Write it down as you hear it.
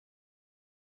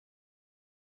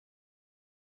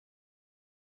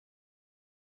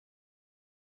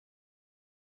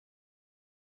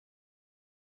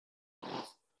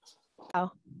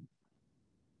Oh.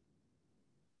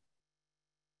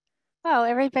 Oh,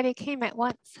 everybody came at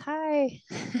once. Hi.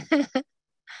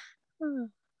 Oh,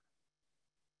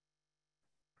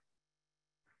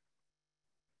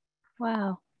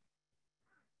 wow.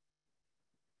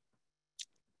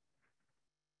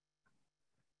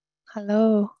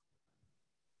 Hello.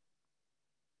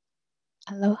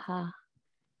 Aloha.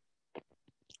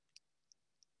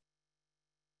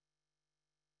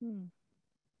 Hmm.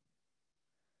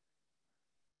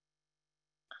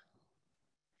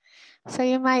 So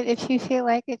you might, if you feel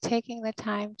like it, taking the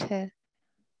time to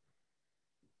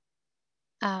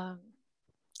um,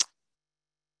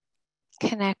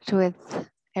 connect with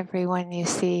everyone you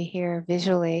see here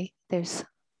visually. There's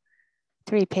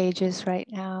 3 pages right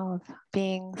now of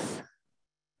beings.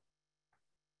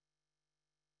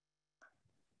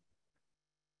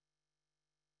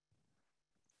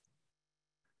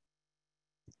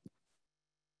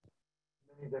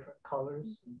 Many different colors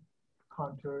and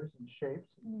contours and shapes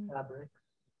and fabrics,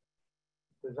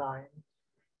 designs.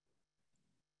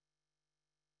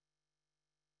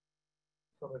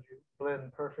 Some of you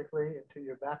blend perfectly into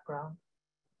your background.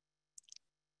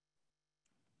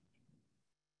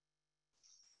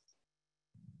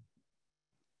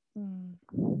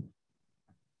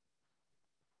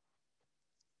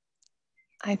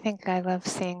 I think I love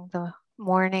seeing the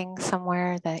morning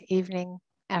somewhere, the evening,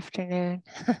 afternoon,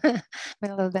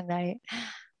 middle of the night.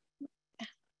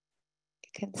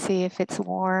 You can see if it's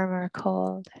warm or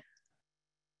cold.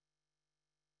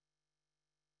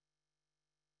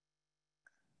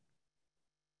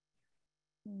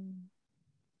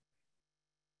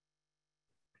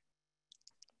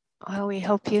 Well, we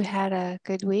hope you had a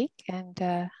good week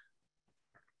and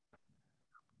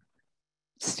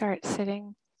start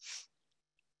sitting.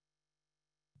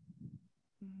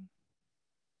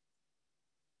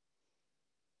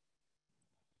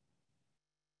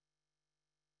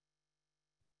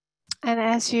 And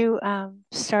as you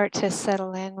start to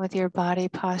settle in with your body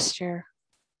posture,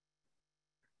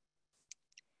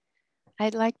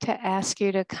 I'd like to ask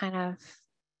you to kind of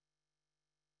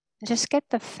just get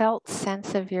the felt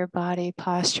sense of your body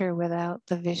posture without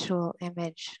the visual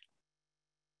image.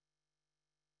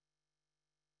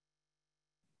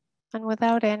 And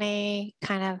without any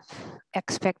kind of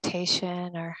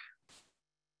expectation or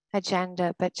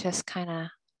agenda, but just kind of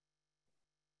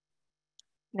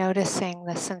noticing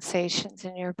the sensations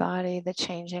in your body, the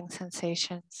changing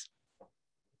sensations.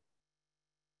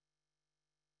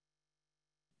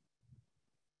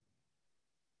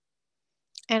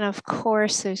 And of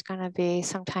course, there's going to be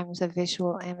sometimes a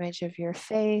visual image of your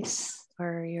face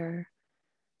or your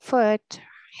foot,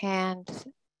 hand,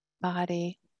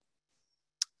 body.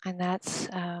 And that's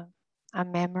a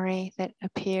memory that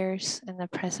appears in the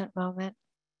present moment.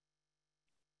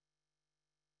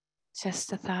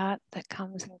 Just a thought that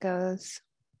comes and goes.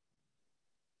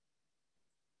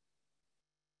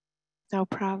 No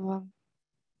problem.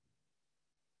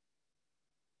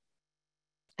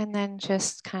 And then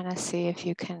just kind of see if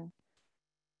you can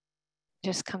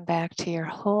just come back to your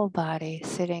whole body,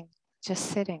 sitting,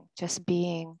 just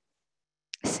being,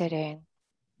 sitting.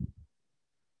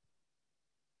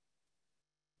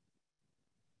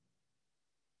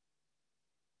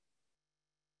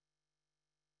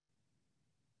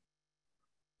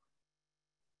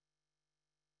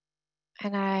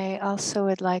 And I also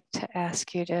would like to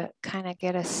ask you to kind of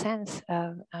get a sense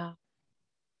of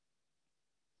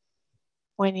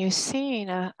when you've seen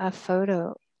a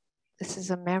photo, this is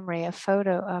a memory, a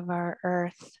photo of our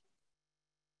Earth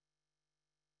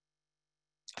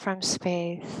from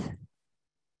space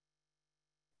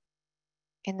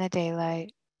in the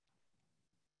daylight.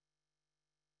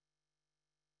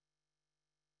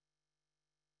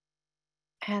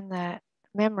 And that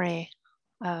memory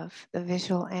of the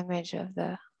visual image of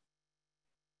the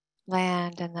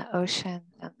land and the ocean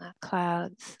and the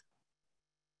clouds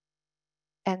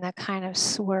and the kind of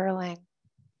swirling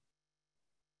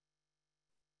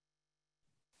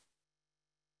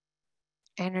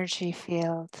energy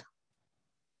field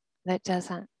that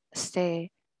doesn't stay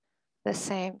the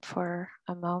same for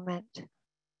a moment,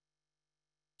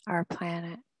 our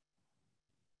planet.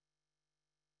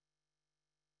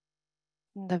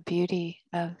 The beauty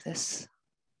of this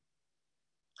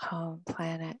home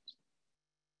planet.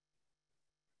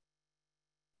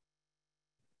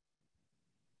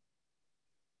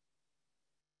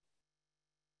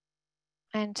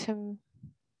 And to,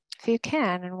 if you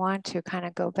can and want to, kind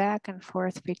of go back and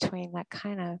forth between that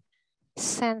kind of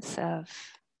sense of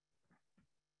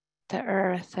the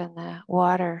earth and the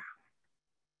water,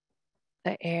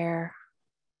 the air,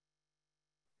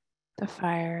 the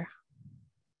fire,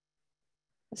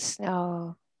 the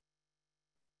snow.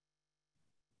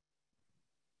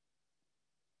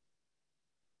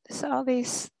 There's all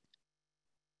these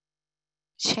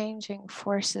changing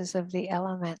forces of the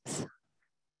elements,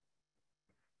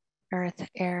 earth,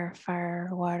 air, fire,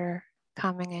 water,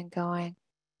 coming and going,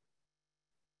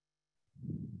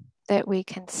 that we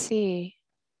can see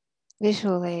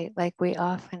visually like we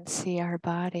often see our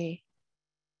body.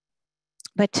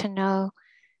 But to know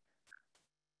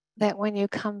that when you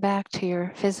come back to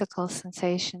your physical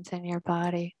sensations in your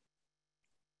body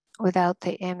without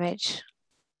the image,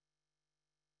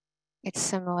 it's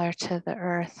similar to the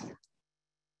earth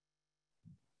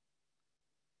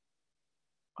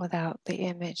without the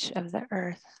image of the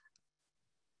earth.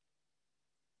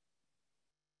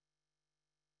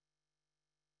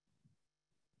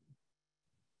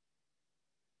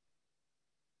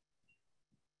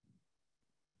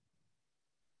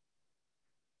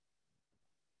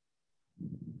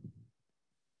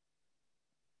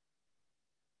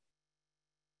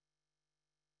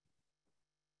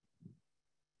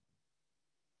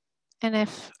 And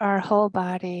if our whole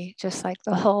body, just like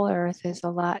the whole earth, is a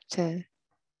lot to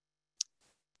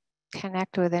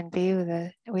connect with and be with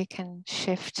it, we can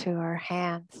shift to our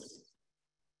hands,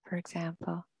 for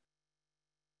example.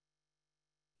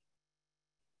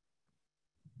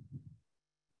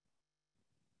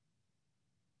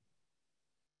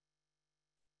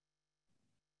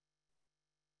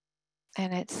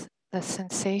 And it's the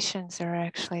sensations are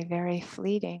actually very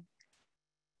fleeting.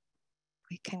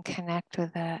 We can connect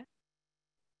with that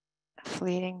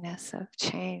fleetingness of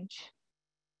change.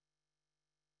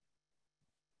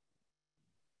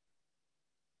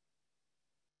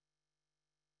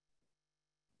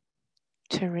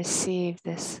 To receive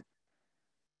this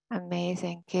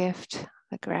amazing gift,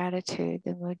 the gratitude,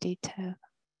 the mudita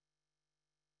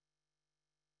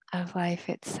of life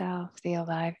itself, the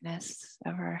aliveness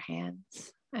of our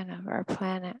hands and of our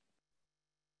planet.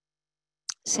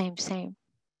 Same.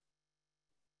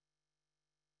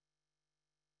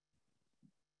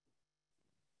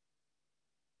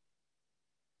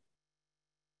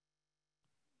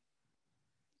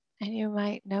 And you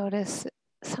might notice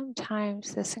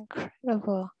sometimes this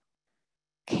incredible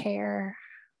care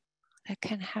that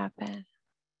can happen,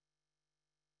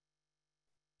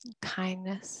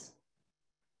 kindness,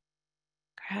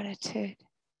 gratitude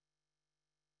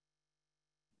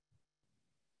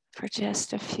for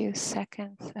just a few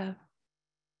seconds of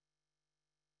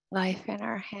life in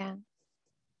our hands.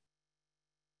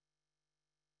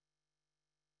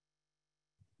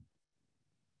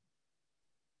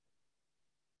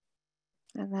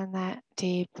 And then that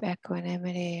deep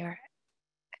equanimity or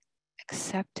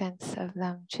acceptance of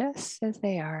them just as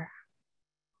they are.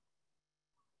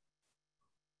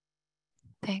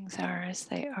 Things are as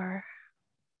they are.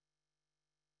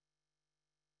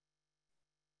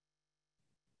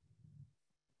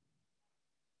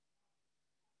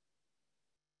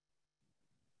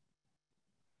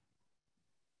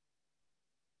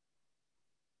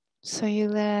 So you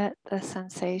let the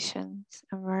sensations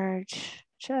emerge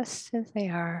just as they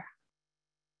are.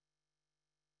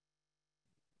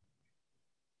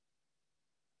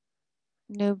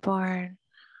 Newborn,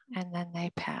 and then they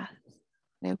pass.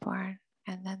 Newborn,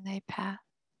 and then they pass.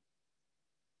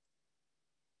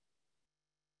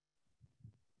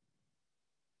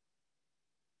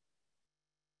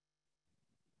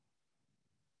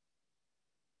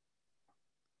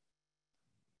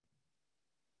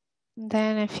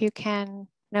 Then if you can,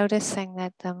 noticing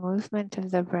that the movement of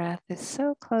the breath is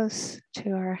so close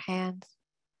to our hands,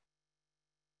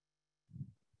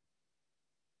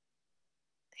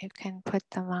 you can put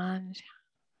them on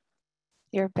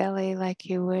your belly like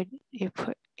you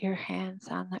put your hands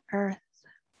on the earth.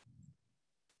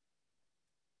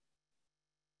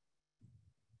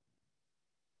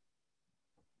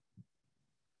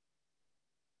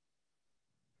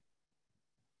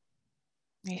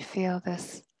 You feel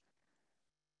this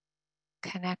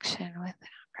connection with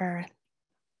earth.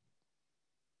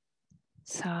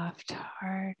 Soft,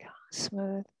 hard,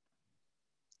 smooth,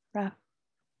 rough.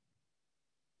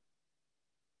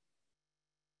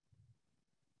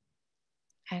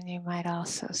 And you might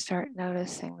also start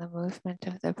noticing the movement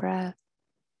of the breath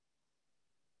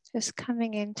just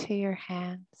coming into your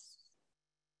hands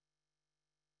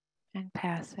and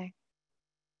passing.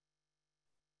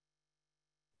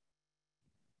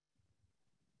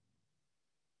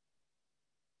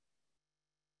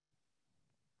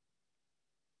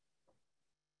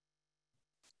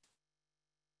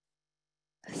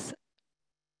 This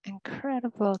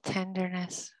incredible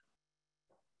tenderness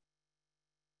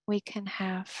we can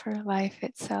have for life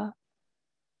itself.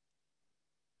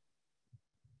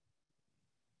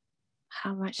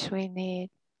 how much we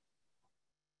need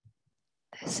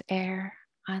this air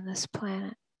on this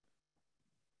planet.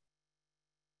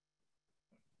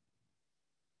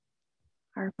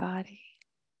 Our body.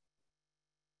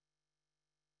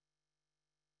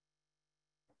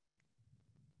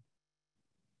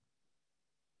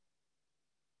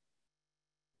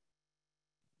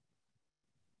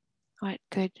 What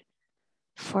good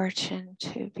fortune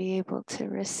to be able to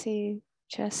receive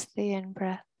just the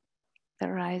in-breath,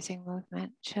 the rising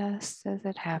movement, just as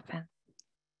it happened.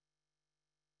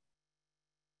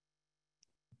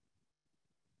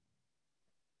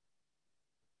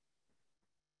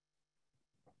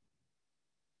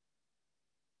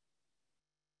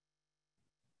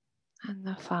 And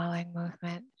the falling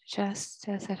movement, just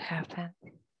as it happened.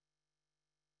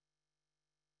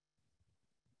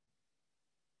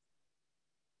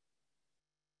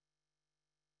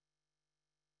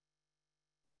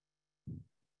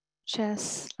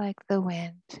 Just like the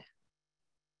wind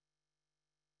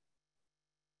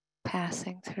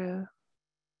passing through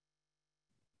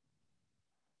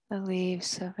the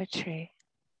leaves of a tree.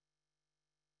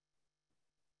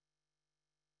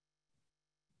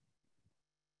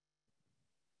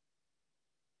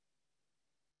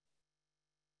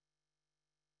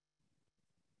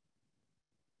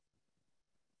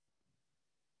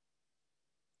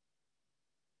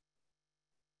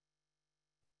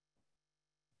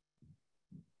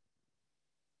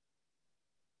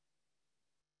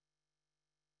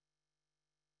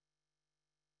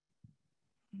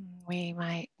 We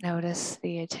might notice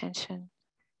the attention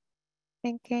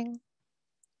thinking.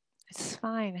 It's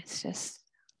fine, it's just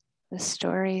the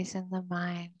stories in the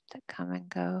mind that come and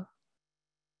go.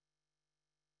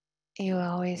 You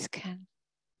always can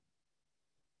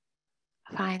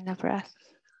find the breath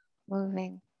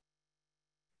moving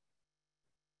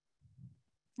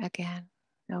again,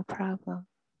 no problem.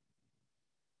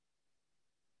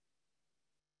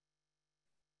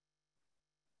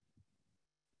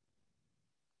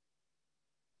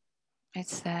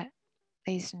 It's that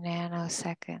these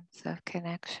nanoseconds of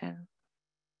connection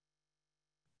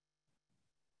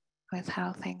with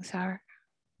how things are.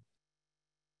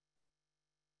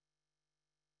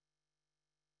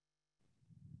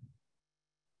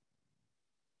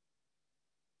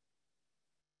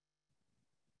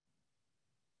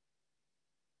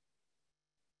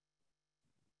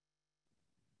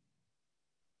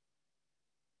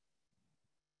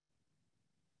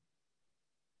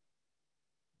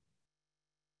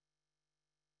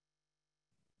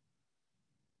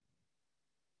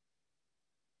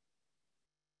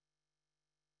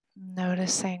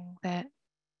 Noticing that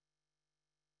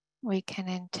we can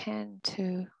intend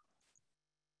to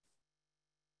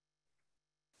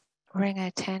bring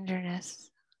a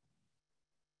tenderness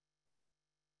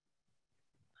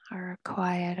or a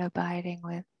quiet abiding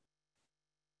with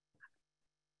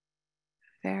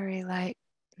very light,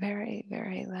 very,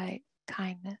 very light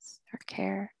kindness or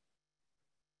care.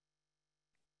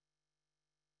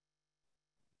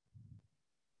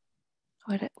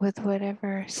 With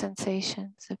whatever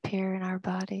sensations appear in our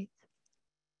bodies,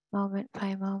 moment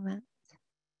by moment.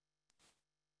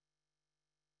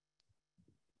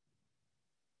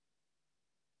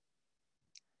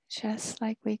 Just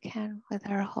like we can with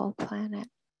our whole planet.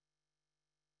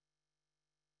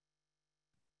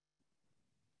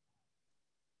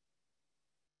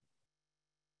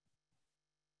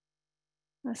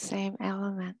 The same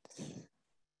elements.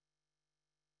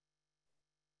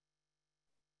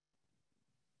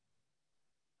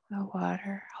 The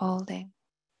water holding,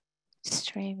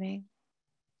 streaming,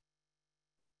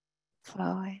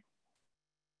 flowing,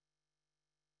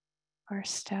 or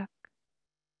stuck.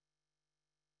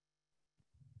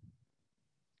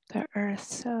 The earth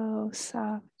so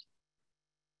soft.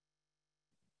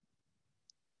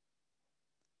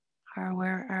 Or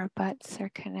where our butts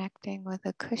are connecting with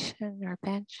a cushion or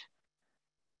bench,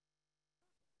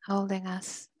 holding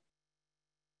us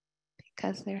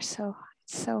because it's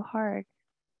so hard.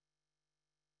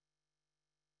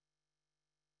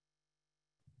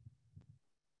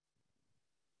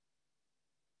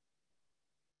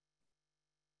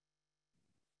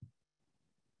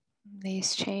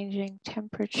 These changing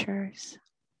temperatures,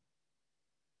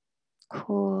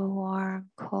 cool, warm,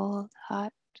 cold,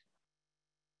 hot.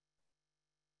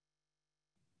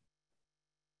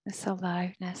 This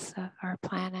aliveness of our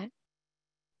planet,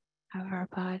 of our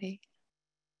body.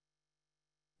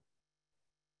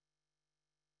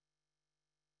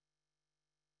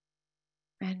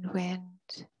 And wind.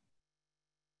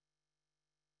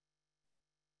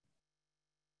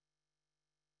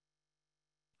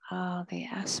 All the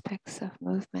aspects of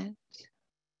movement.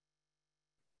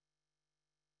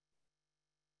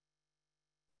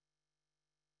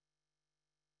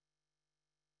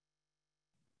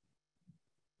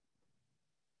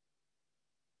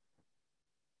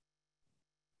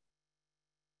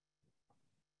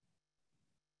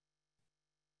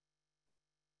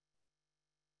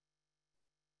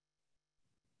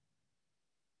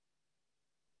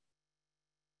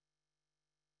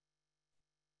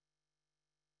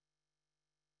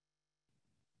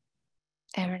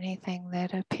 anything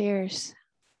that appears,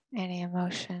 any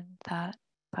emotion, thought,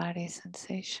 body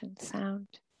sensation, sound.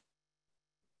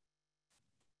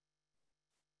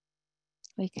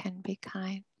 We can be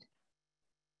kind.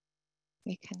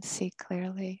 We can see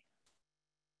clearly.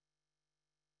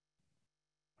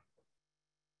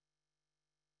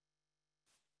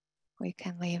 We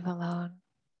can leave alone.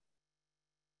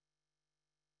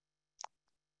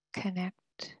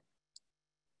 Connect,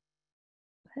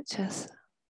 but just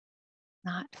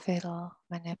not fiddle,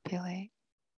 manipulate.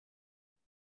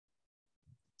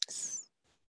 Just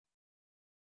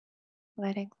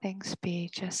letting things be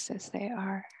just as they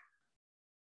are.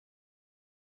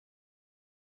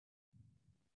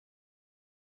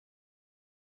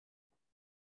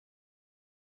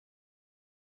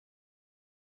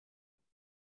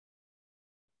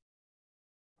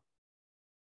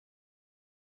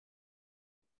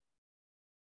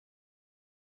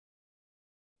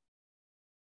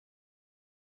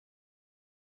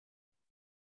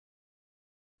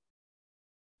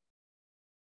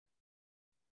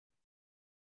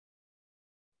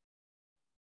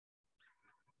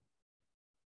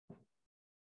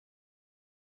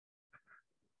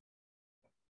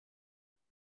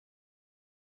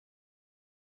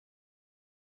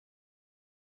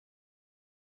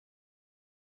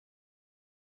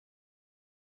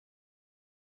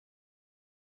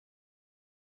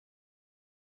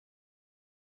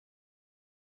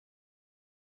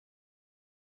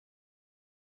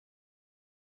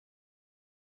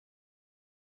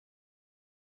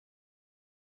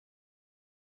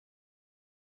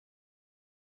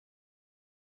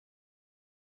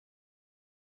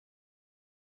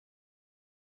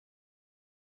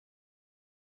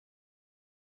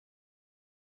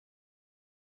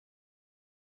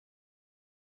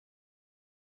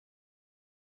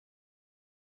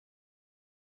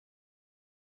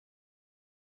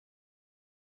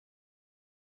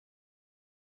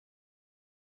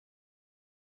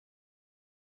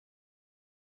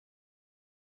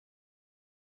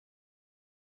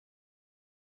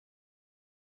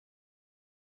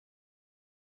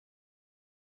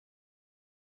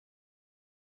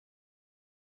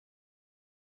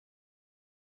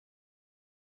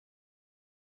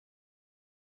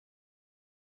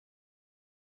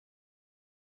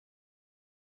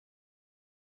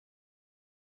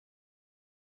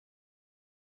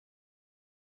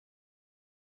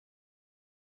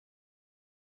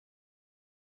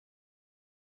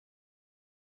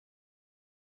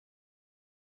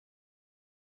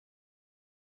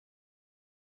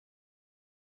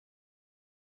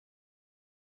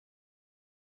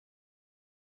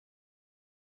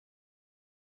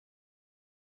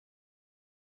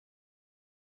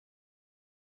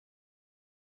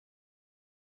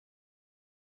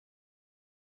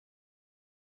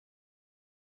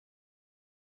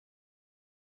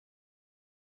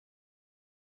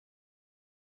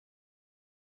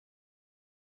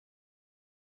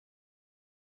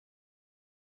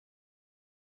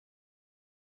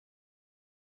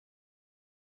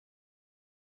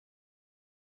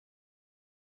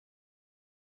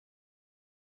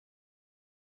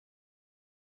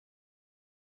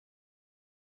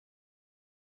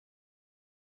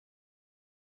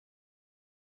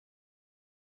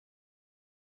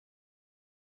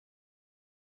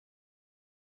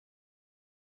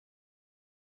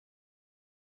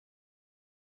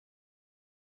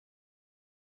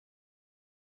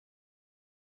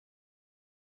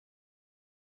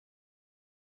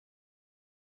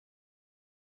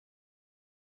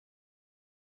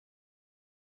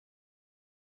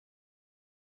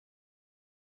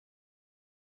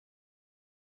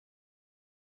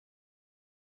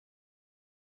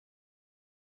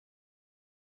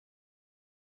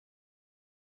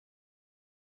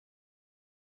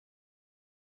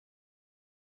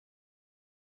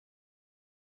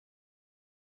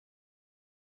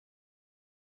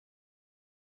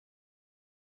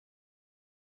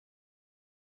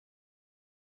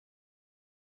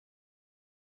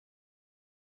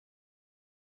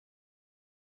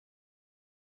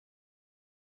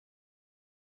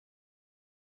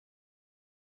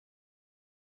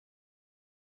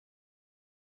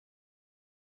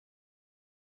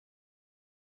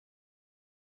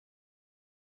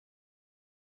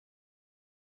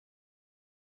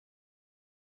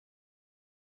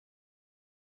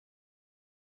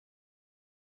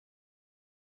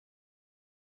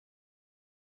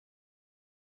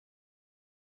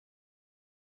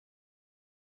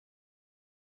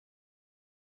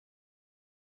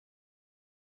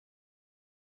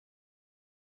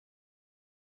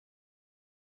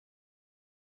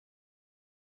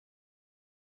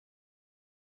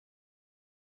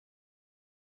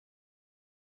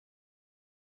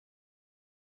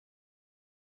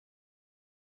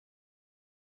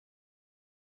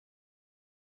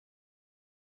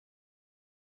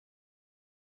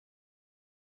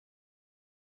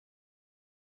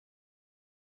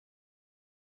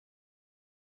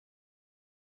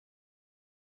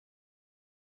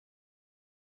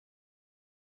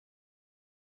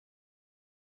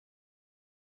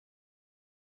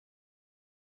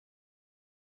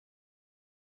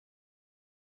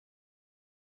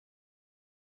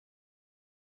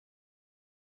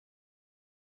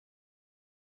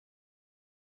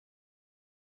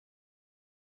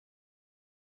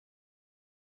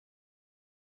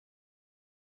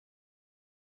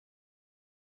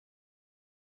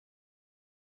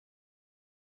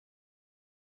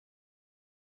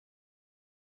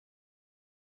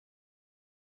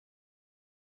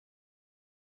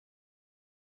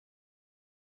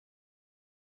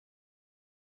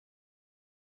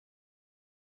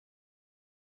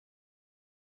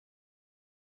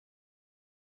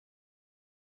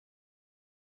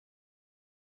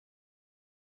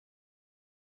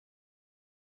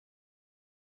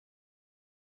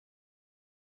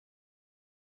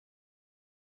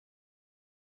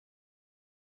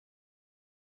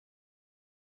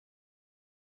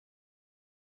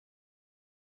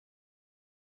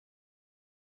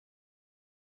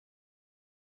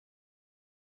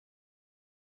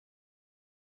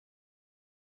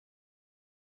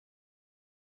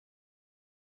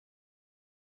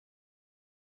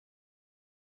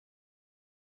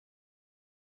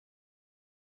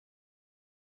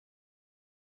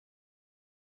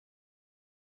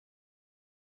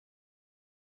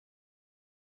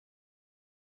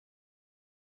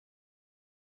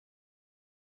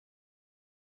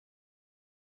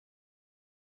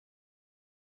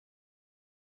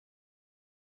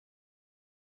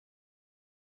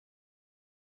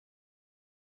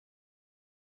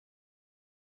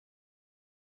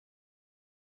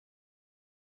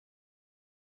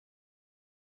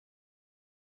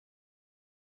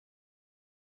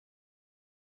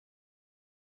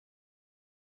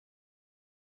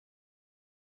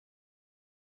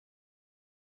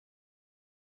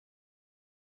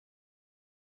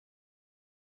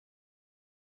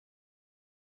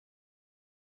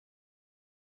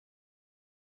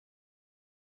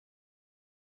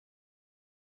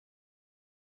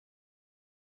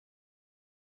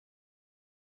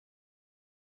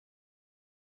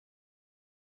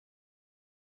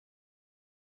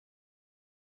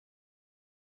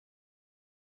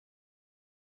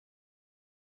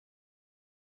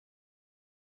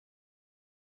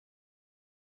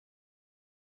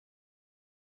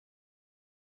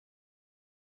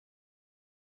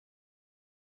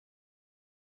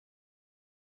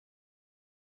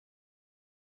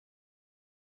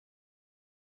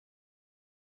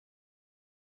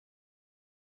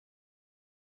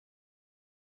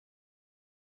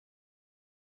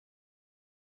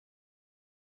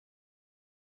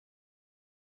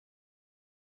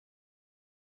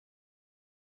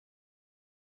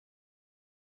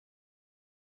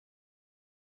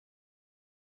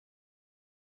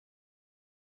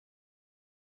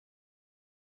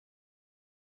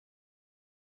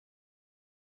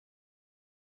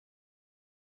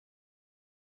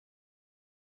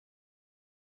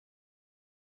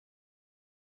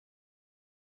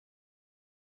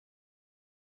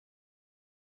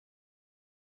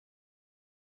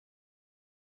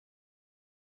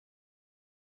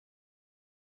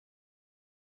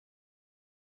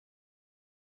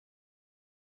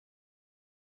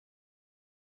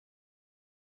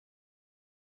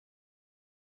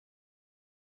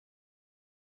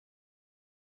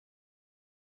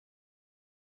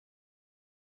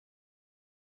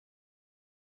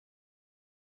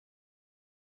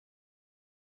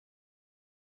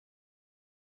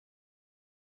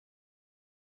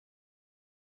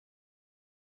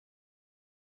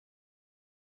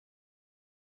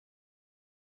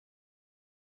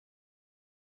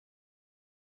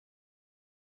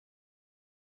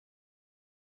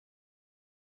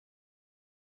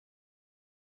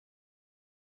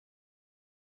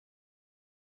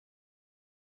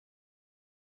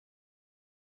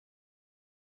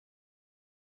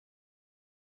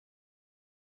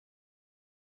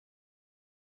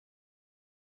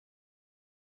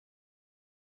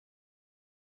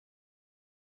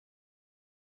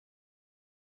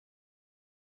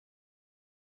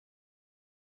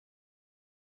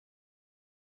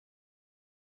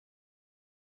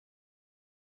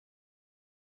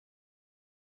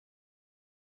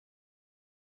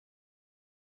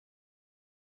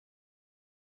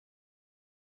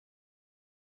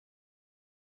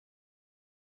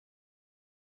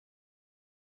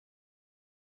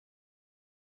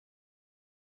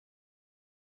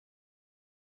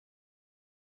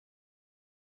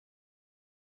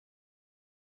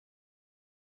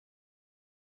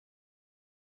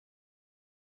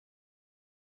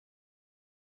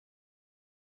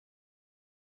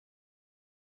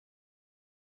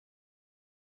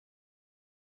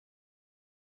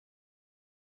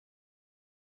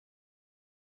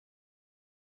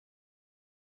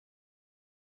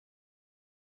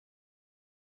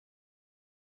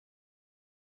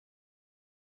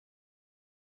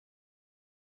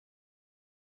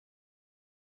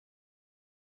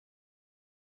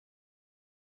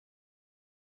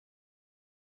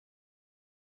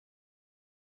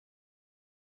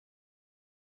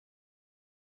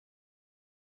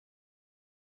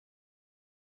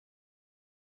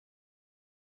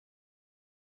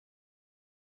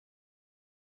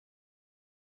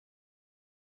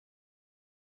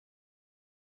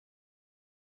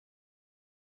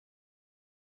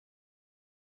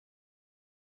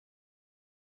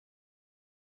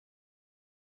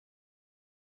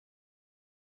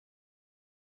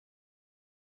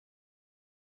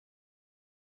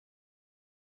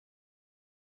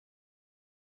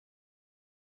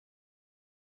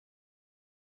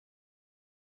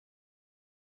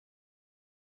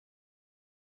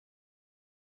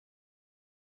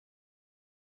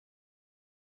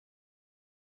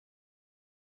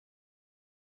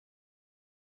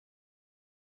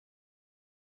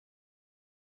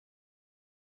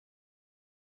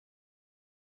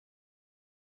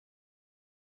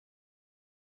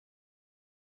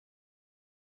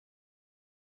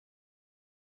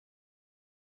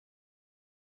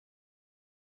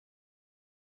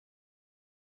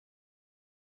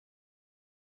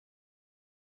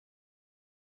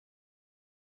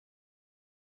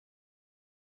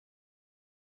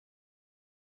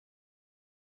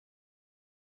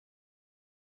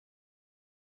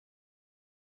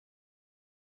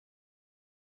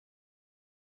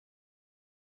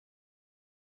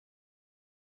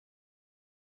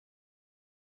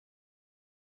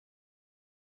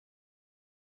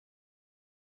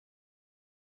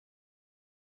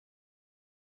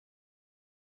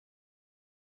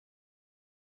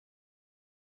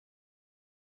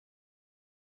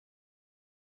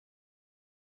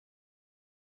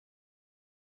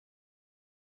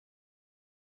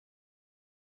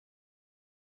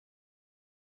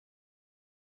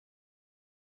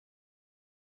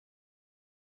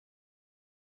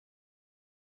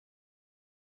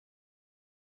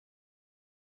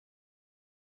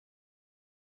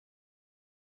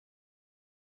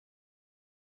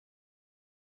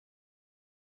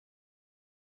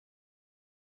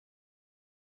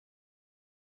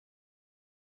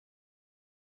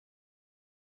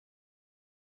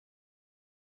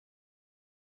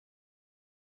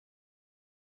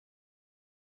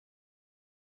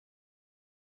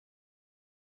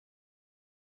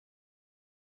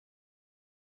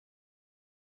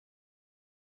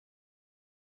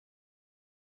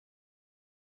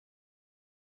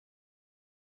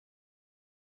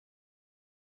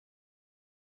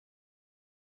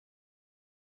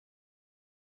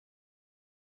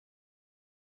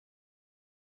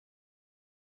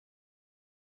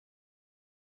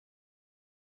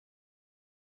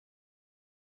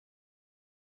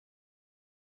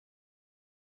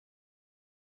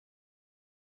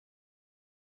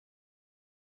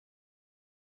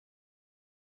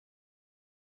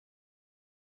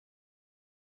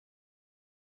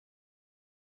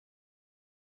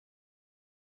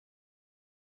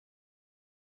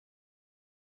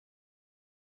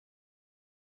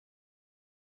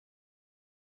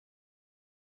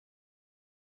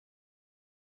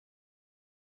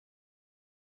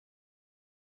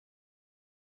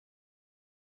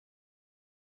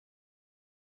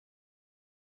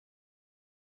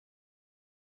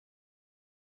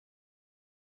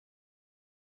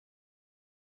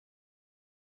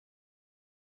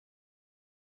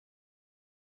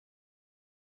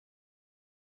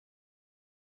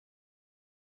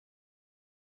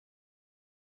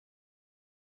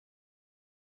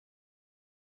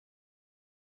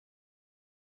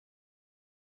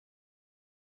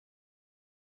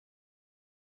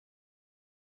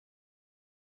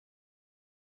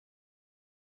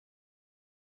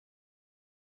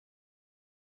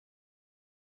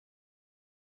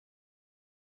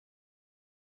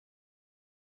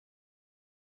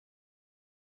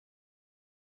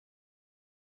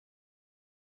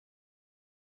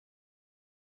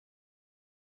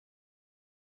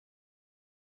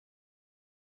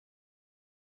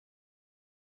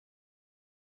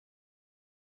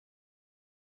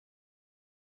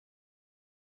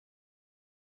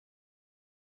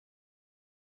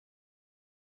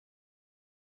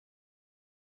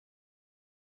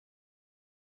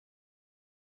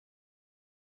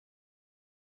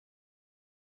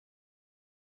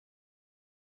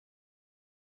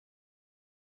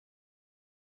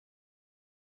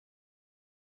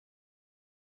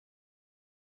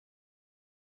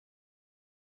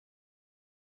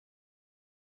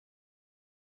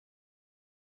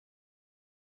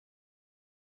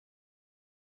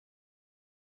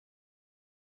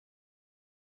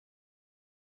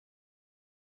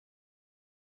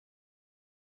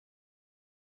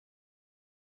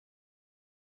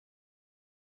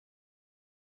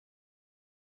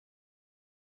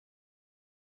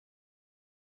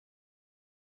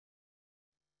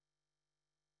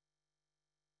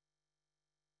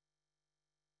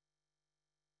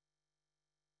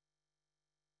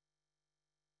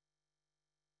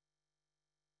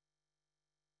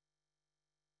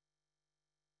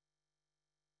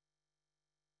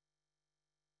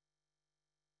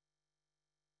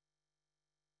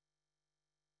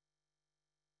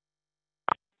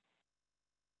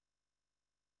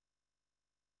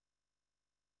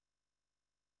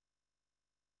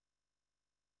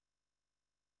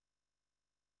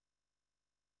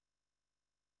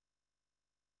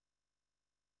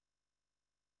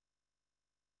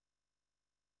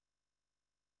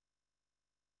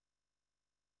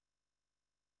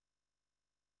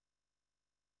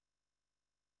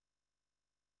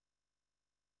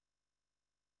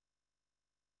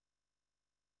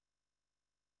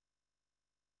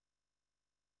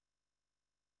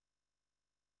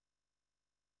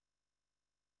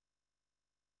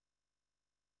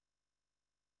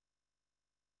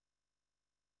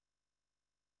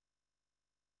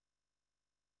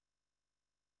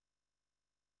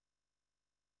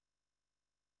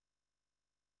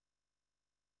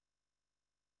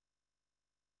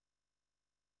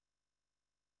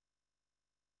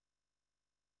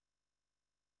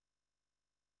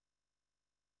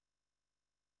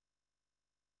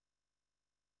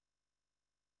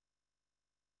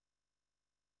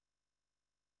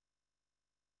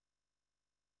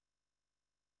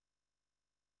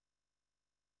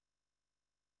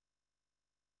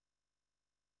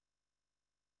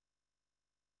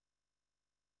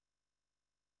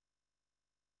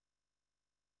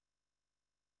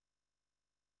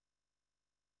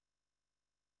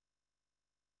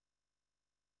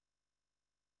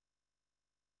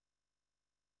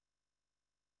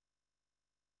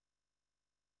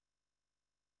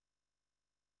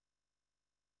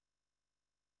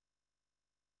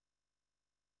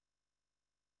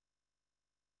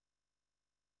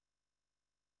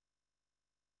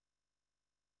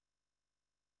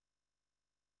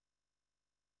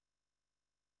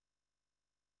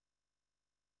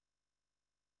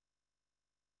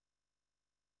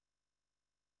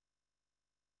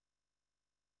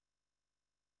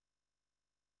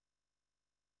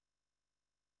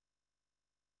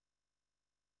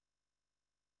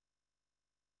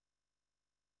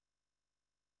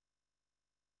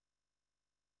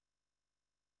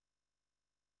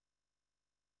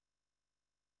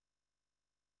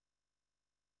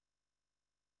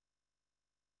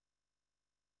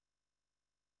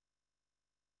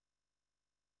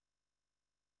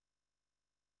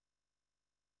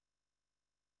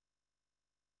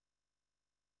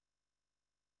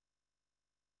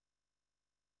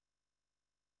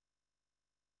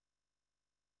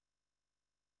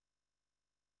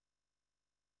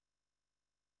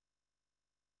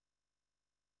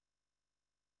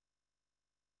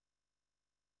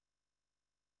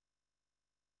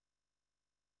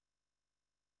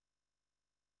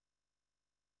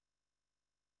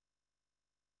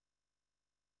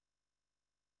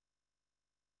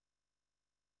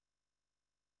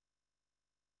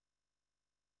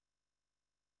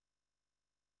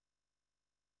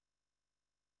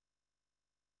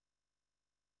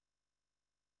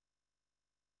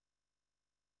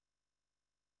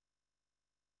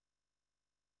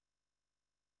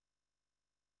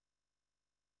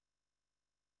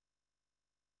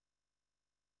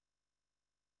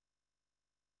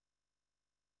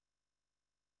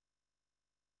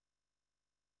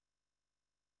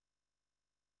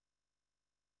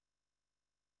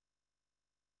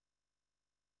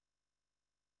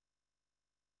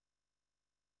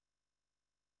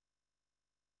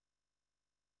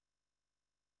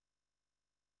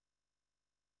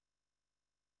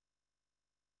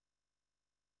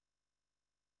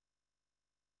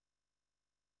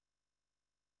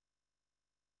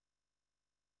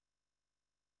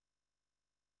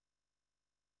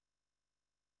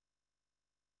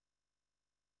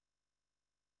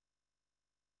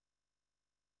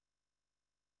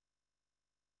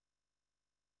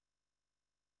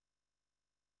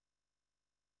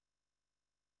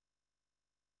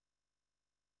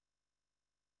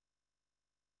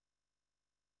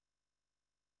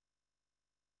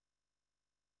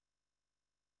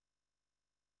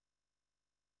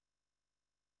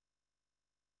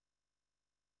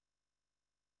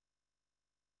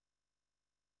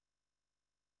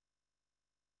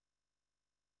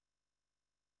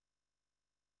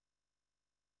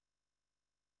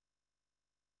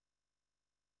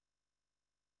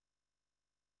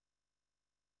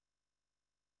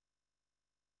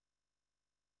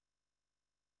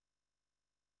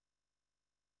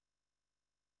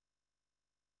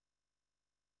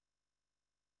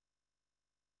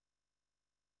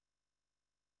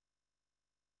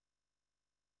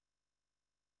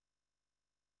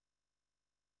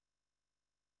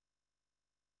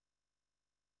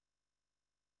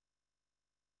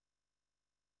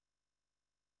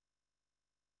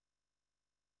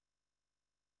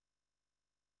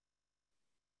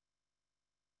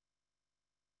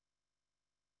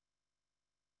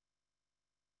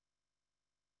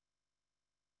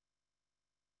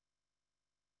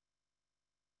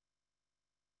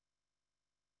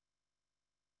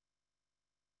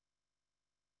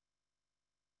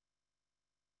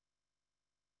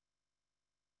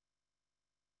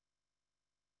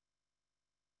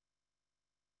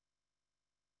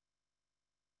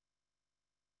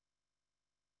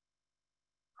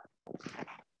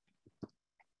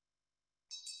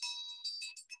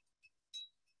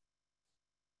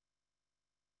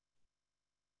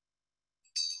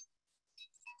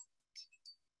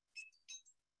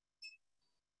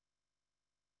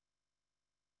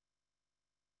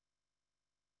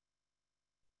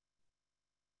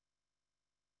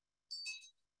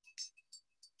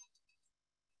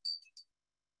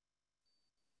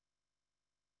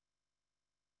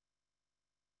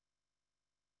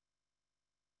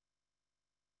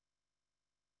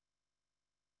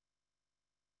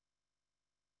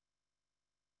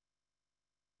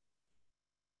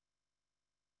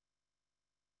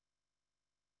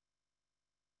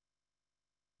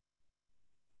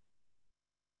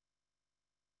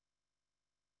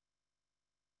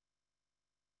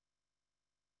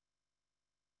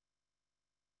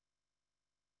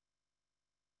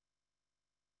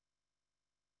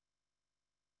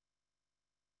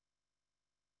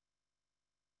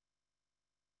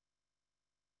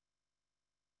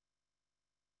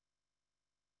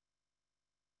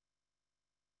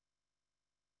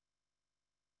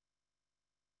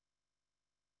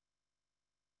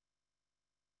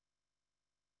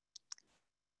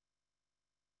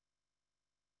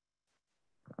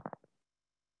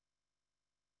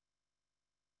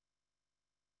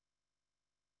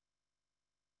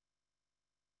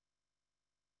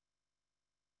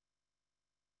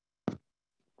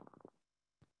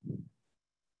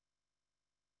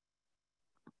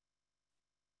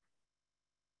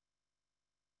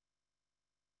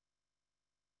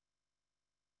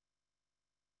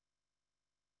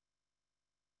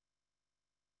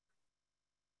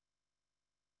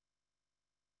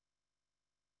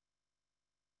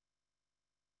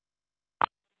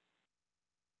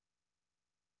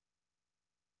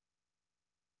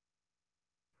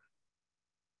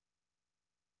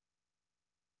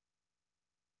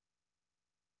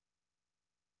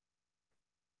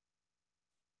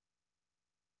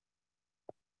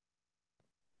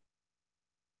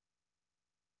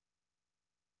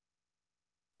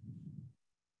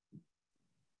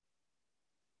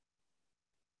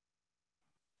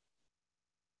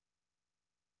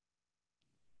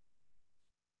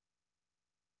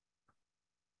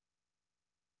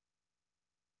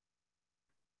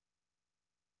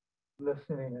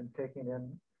 Listening and taking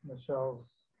in Michelle's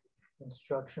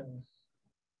instructions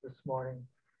this morning.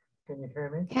 Can you hear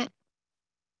me? Okay.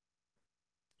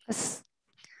 Let's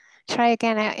try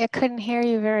again. I couldn't hear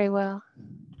you very well.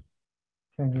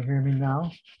 Can you hear me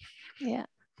now? Yeah.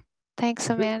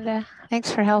 Thanks, Amanda.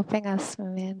 Thanks for helping us,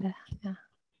 Amanda. Yeah.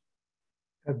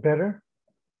 Better?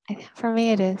 For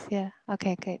me, it is. Yeah.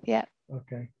 Okay, good. Yeah.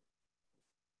 Okay.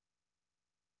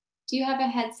 Do you have a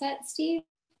headset, Steve?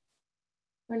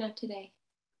 Or not today?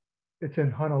 It's in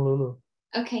Honolulu.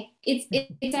 Okay.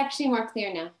 It's actually more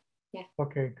clear now. Yeah.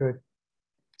 Okay, good.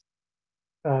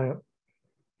 I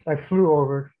flew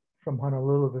over from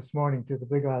Honolulu this morning to the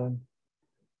Big Island,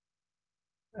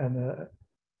 and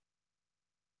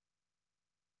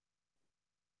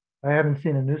I haven't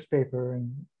seen a newspaper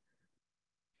in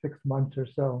 6 months or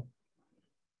so,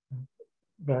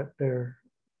 but there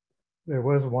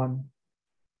was one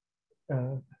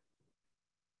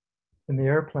in the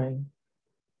airplane,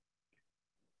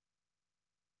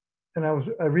 and I was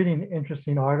reading an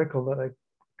interesting article that I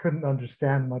couldn't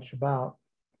understand much about,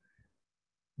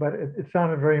 but it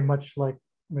sounded very much like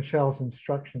Michelle's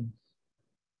instructions.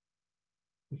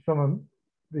 Some of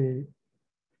the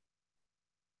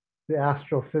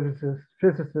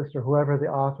physicist or whoever the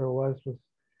author was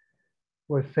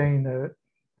saying that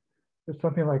there's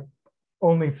something like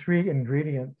only 3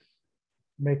 ingredients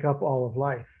make up all of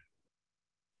life.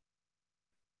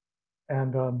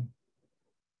 And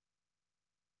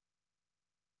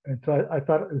so I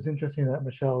thought it was interesting that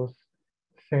Michelle was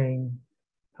saying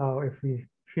how if we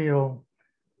feel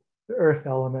the earth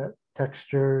element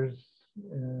textures,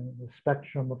 the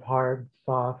spectrum of hard,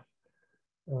 soft,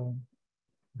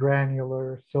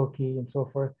 granular, silky, and so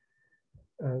forth,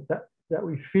 that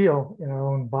we feel in our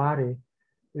own body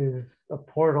is a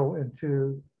portal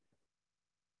into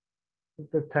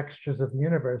the textures of the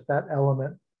universe, that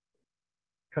element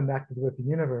connected with the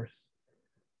universe,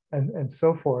 and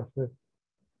so forth, with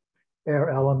air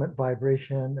element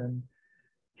vibration and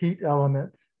heat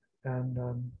element and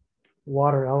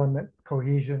water element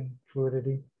cohesion,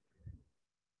 fluidity.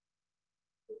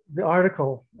 The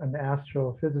article, an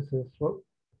astrophysicist,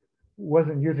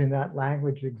 wasn't using that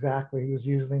language exactly. He was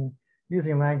using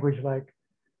language like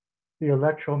the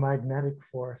electromagnetic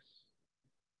force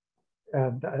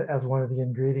and as one of the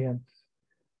ingredients.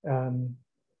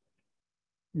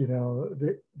 You know,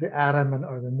 the atom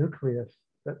or the nucleus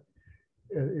that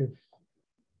is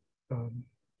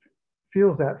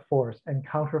feels that force and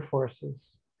counter forces,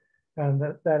 and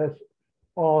that is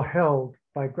all held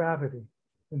by gravity.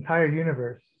 The entire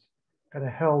universe kind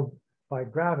of held by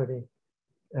gravity.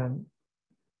 And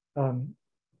I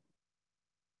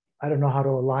don't know how to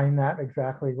align that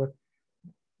exactly with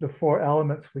the four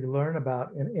elements we learn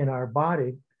about in our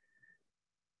body,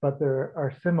 but there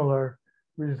are similar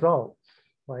results,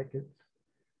 like it's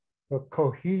the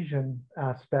cohesion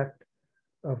aspect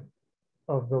of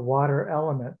the water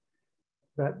element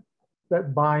that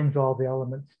binds all the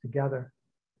elements together,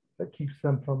 that keeps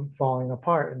them from falling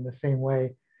apart. In the same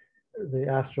way, the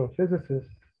astrophysicists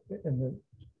in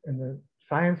the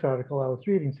science article I was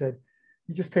reading said,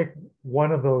 you just take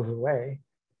one of those away,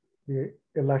 the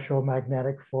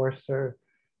electromagnetic force or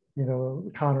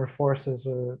counter forces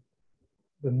or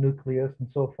the nucleus and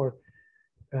so forth,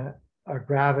 our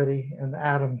gravity, and the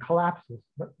atom collapses.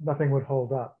 Nothing would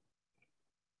hold up.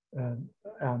 And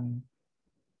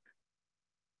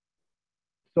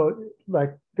so,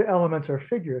 like, the elements are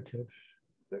figurative.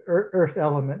 The earth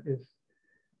element is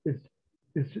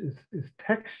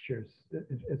textures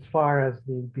as far as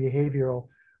the behavioral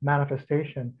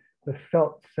manifestation, the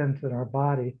felt sense in our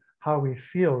body, how we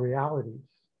feel realities.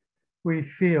 We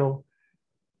feel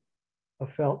a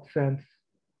felt sense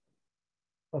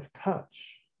of touch.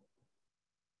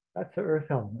 That's the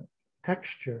earth element.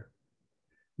 Texture,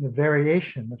 the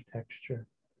variation of texture,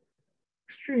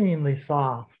 extremely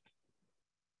soft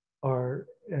or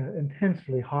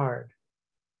intensely hard,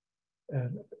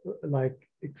 and like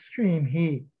extreme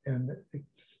heat and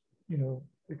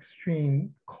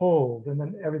extreme cold, and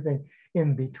then everything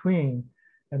in between.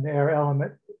 And the air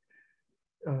element,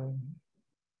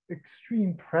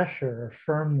 extreme pressure or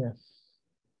firmness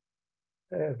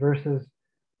versus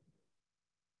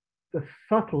the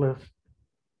subtlest,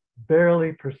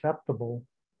 barely perceptible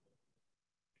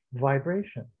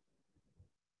vibration.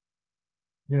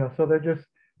 So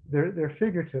they're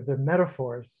figurative, they're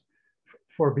metaphors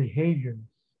for behaviors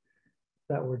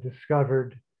that were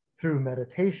discovered through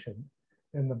meditation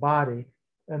in the body.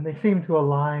 And they seem to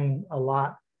align a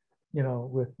lot,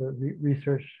 with the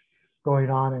research going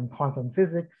on in quantum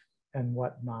physics and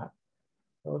whatnot.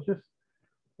 So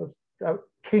that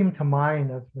came to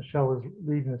mind as Michele was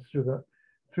leading us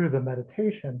through the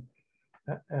meditation,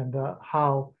 and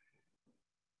how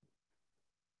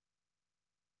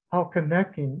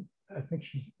connecting, I think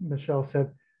Michele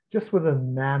said, just with a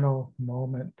nano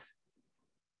moment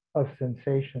of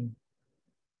sensation,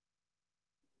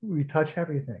 we touch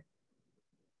everything.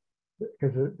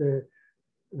 Because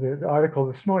the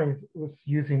article this morning was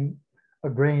using a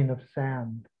grain of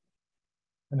sand,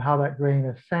 and how that grain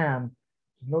of sand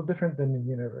is no different than the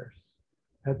universe.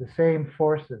 It had the same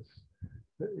forces,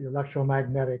 the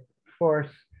electromagnetic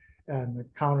force and the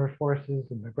counter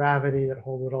forces and the gravity that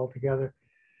hold it all together.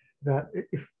 That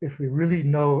if we really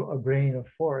know a grain of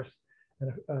force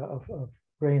and a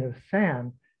grain of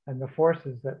sand, and the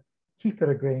forces that keep it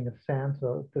a grain of sand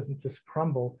so it doesn't just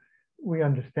crumble, we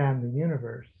understand the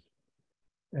universe.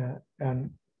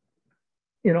 And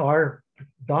in our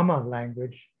Dhamma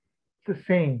language, it's the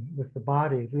same with the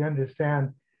body. We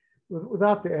understand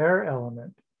without the air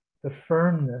element, the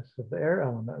firmness of the air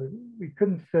element, we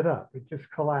couldn't sit up, we just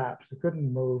collapsed. We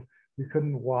couldn't move, we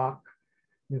couldn't walk.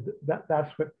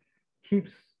 That's what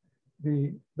keeps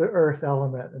the earth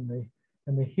element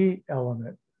and the heat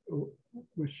element,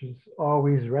 which is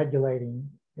always regulating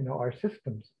our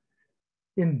systems,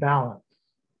 in balance.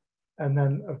 And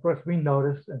then, of course, we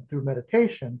notice, and through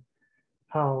meditation,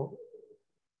 how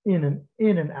in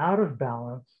and out of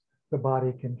balance the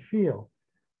body can feel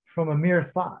from a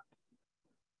mere thought.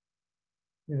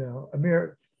 A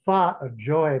mere thought of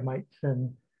joy might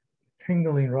send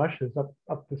tingling rushes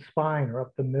up the spine or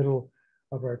up the middle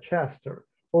of our chest, or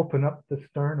open up the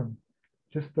sternum.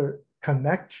 Just the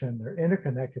connection or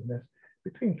interconnectedness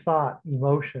between thought,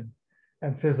 emotion,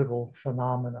 and physical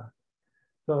phenomena.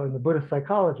 So in the Buddhist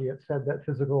psychology, it said that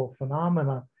physical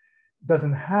phenomena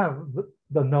doesn't have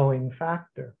the knowing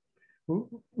factor.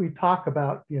 We talk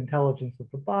about the intelligence of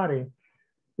the body.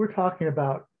 We're talking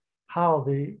about how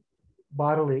the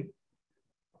bodily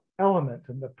elements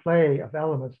and the play of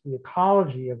elements, the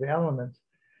ecology of the elements,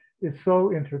 is so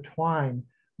intertwined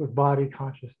with body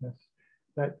consciousness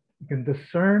that you can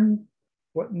discern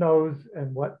what knows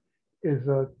and what is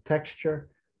a texture,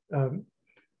 but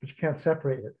you can't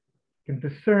separate it. You can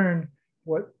discern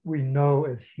what we know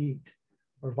as heat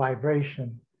or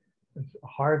vibration and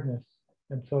hardness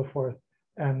and so forth.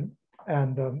 And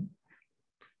the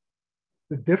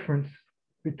difference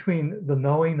between the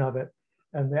knowing of it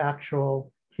and the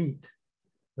actual heat,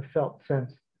 the felt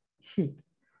sense heat.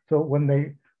 So when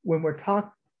we're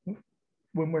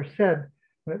when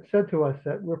it's said to us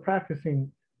that we're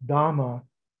practicing Dhamma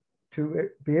to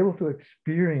be able to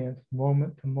experience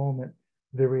moment to moment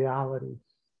the realities.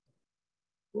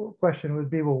 Well, the question would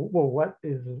be, well, what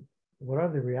are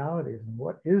the realities and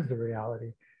what is the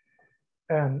reality?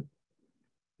 And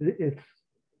it's,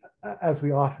 as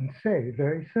we often say,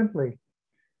 very simply,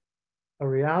 a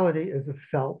reality is a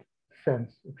felt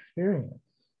sense experience.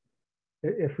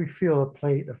 If we feel a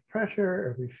plate of pressure,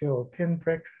 or if we feel a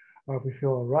pinprick, or if we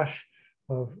feel a rush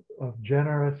of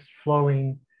generous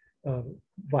flowing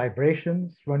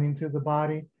vibrations running through the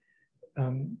body,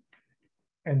 and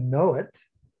know it,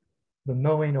 the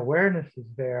knowing awareness is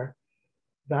there,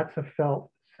 that's a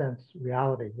felt sense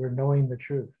reality. We're knowing the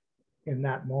truth in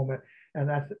that moment. And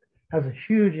that has a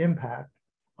huge impact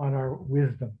on our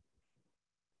wisdom.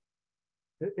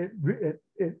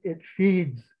 It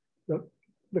feeds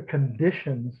the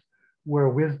conditions where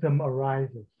wisdom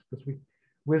arises, because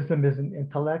wisdom is an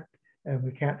intellect and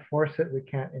we can't force it, we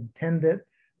can't intend it,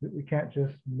 we can't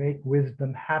just make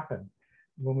wisdom happen.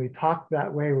 When we talk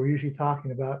that way, we're usually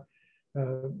talking about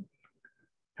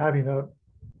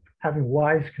having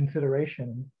wise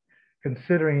consideration,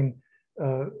 considering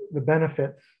the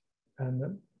benefits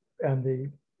and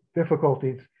the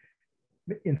difficulties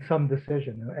in some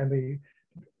decision, and we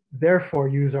therefore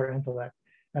use our intellect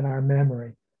and our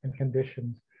memory and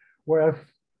conditions. Whereas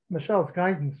Michelle's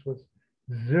guidance was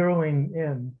zeroing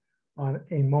in on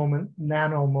a moment,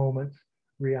 nano moments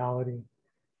reality,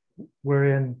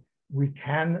 wherein we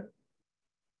can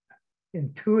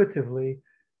intuitively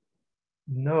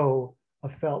know a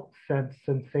felt sense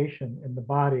sensation in the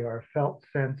body, or a felt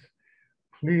sense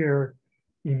clear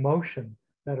emotion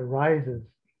that arises,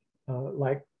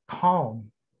 like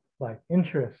calm, like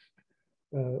interest,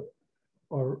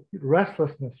 or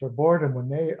restlessness or boredom when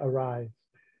they arise,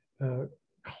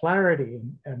 clarity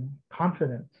and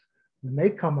confidence when they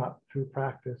come up through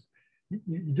practice.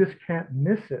 You just can't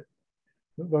miss it.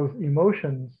 Those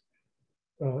emotions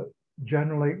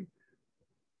generally,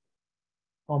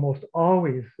 almost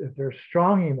always, if they're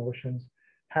strong emotions,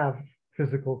 have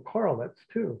physical correlates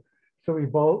too. So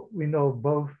we know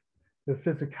both the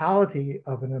physicality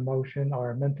of an emotion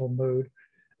or a mental mood,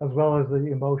 as well as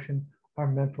the emotion or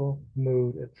mental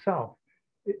mood itself.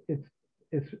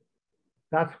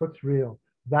 That's what's real.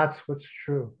 That's what's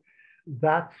true.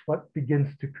 That's what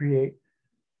begins to create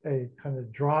a kind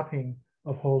of dropping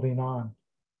of holding on,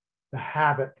 the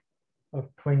habit of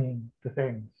clinging to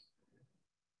things,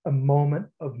 a moment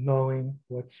of knowing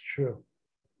what's true.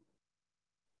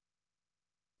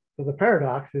 So the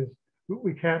paradox is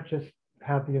we can't just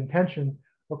have the intention,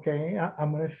 okay,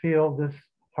 I'm going to feel this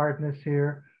hardness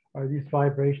here, or these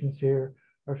vibrations here,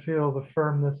 or feel the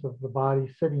firmness of the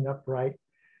body sitting upright.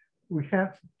 We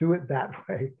can't do it that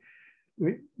way.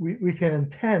 We can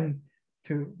intend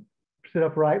to sit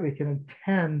upright. We can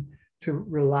intend to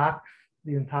relax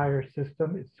the entire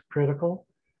system. It's critical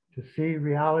to see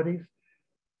realities.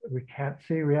 We can't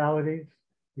see realities.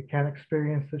 We can't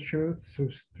experience the truth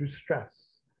through stress,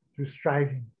 through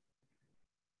striving,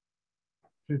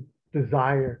 through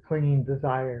desire, clinging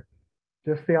desire.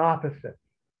 Just the opposite.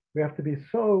 We have to be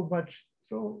so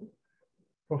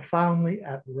profoundly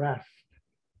at rest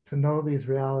to know these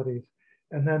realities.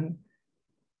 And then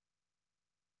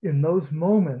in those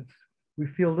moments, we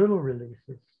feel little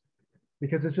releases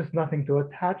because there's just nothing to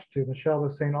attach to. Michelle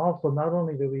was saying also, not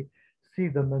only do we see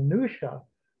the minutia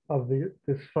of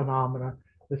this phenomena,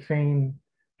 the same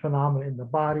phenomena in the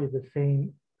body, the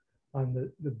same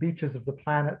on the beaches of the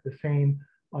planet, the same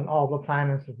on all the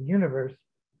planets of the universe.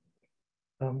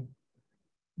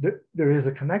 There is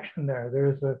a connection there.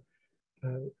 There is a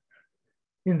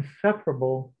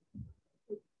inseparable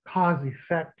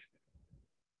cause-effect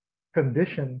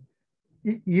condition.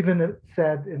 Even it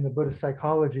said in the Buddhist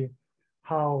psychology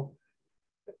how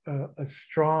a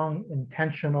strong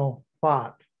intentional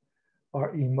thought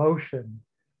or emotion,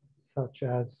 such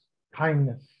as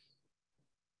kindness,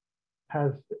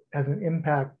 has an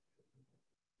impact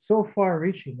so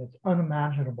far-reaching, it's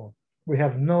unimaginable. We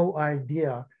have no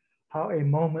idea how a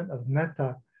moment of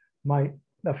metta might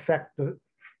affect the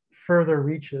further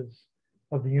reaches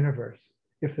of the universe,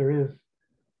 if there is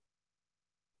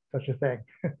such a thing,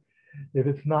 if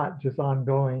it's not just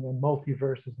ongoing and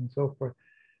multiverses and so forth.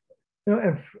 You know,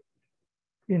 and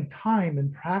in time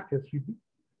and practice, you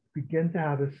begin to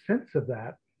have a sense of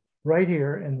that right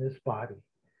here in this body.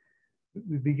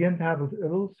 We begin to have a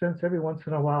little sense every once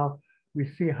in a while. We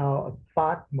see how a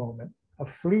thought moment, a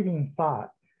fleeting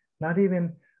thought, not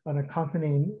even an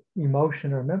accompanying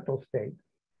emotion or mental state,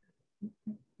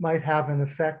 might have an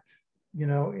effect, you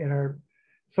know, in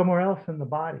somewhere else in the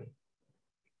body.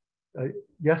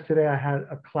 Yesterday I had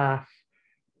a class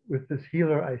with this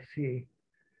healer I see,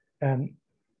 and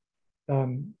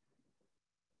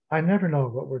I never know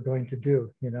what we're going to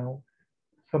do, you know.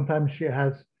 Sometimes she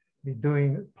has me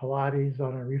doing Pilates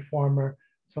on a reformer.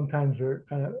 Sometimes we're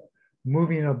kind of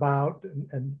moving about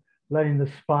and letting the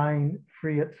spine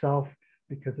free itself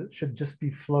because it should just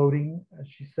be floating, as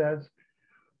she says.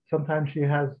 Sometimes she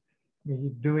has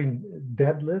me doing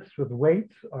deadlifts with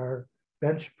weights or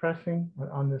bench pressing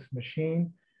on this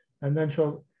machine. And then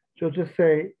she'll just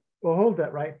say, well, hold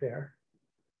that right there.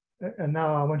 And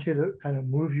now I want you to kind of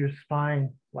move your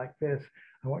spine like this.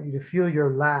 I want you to feel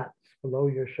your lats below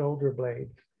your shoulder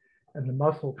blades and the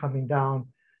muscle coming down,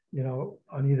 you know,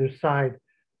 on either side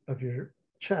of your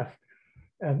chest.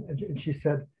 And she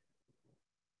said,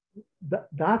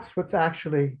 that's what's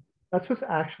actually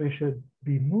should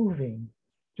be moving,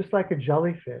 just like a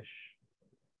jellyfish.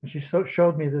 And she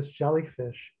showed me this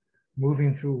jellyfish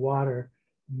moving through water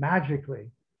magically,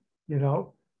 you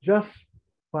know, just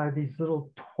by these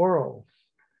little twirls,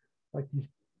 like these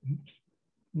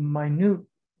minute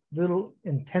little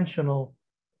intentional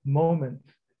moments,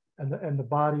 and the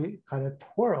body kind of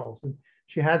twirls. And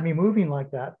she had me moving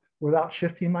like that without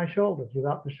shifting my shoulders,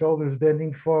 without the shoulders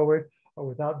bending forward or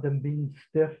without them being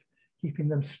stiff, keeping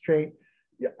them straight.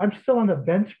 Yeah, I'm still on the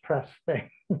bench press thing,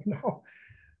 you know,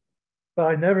 but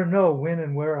I never know when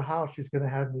and where or how she's going to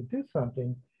have me do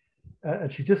something.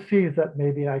 And she just sees that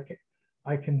maybe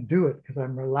I can do it because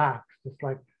I'm relaxed. It's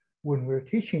like when we're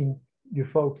teaching you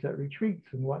folks at retreats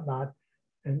and whatnot,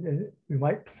 and we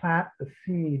might plant a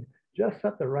seed just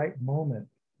at the right moment.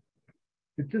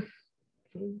 You just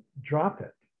sort of drop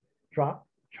it, drop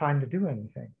trying to do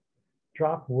anything,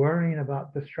 drop worrying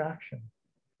about distraction.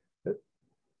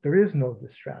 There is no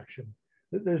distraction.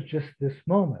 There's just this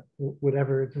moment,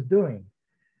 whatever it's doing.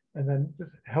 And then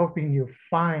just helping you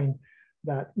find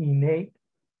that innate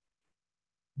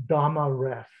Dhamma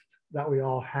rest that we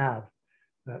all have,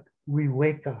 that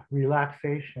viveka,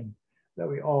 relaxation that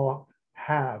we all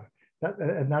have.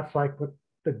 And that's like with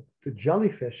the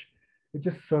jellyfish, it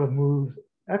just sort of moves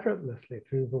effortlessly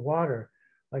through the water,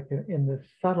 like in this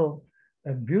subtle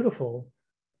and beautiful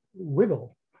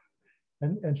wiggle.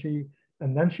 And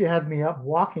then she had me up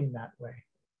walking that way.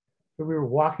 So we were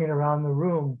walking around the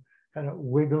room, kind of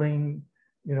wiggling,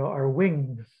 you know, our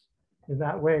wings in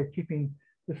that way, keeping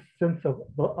this sense of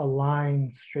a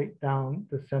line straight down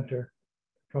the center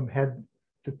from head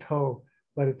to toe,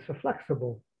 but it's a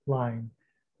flexible line.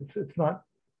 It's not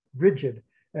rigid,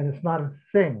 and it's not a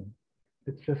thing.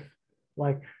 It's just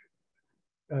like,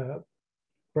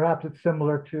 perhaps it's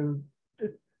similar to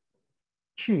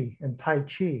Qi and Tai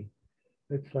Chi.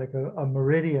 It's like a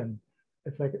meridian.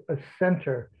 It's like a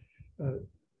center,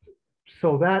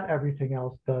 so that everything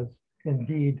else does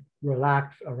indeed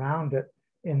relax around it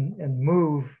and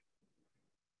move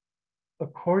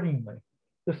accordingly,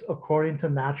 just according to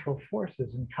natural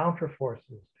forces and counter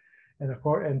forces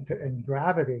and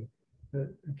gravity.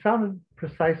 It sounded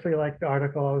precisely like the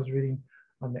article I was reading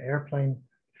on the airplane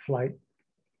flight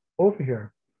over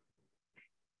here.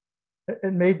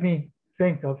 It made me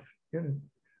think of, you know,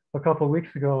 a couple of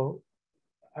weeks ago,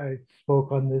 I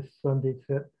spoke on this Sunday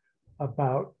sit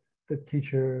about the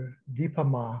teacher Dipa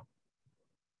Ma.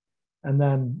 And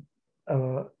then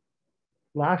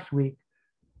last week,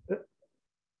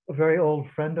 a very old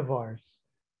friend of ours,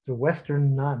 a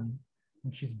Western nun,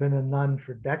 and she's been a nun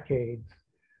for decades,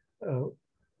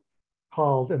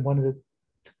 called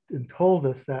and told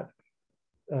us that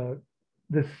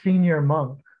the senior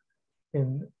monk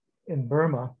in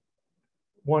Burma,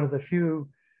 one of the few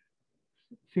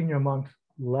senior monks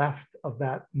left of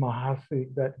that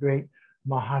Mahasi, that great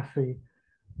Mahasi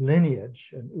lineage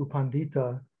and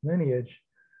Upandita lineage,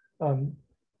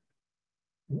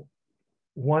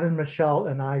 wanted Michele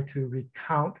and I to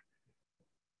recount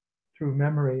through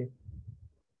memory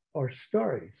our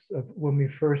stories of when we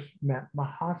first met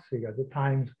Mahasi, or the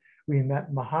times we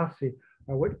met Mahasi,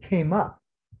 or what came up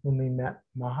when we met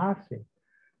Mahasi.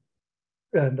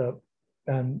 And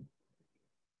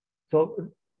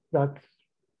so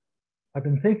I've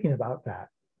been thinking about that,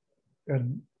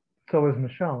 and so has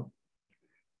Michele.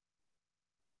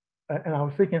 And I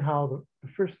was thinking how the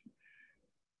first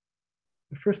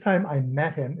time I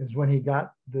met him is when he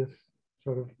got this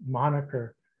sort of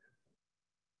moniker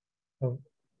of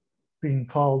being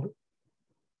called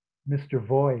Mr.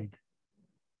 Void.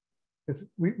 Because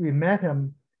we met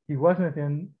him, he wasn't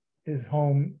in his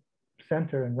home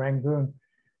center in Rangoon.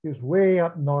 He was way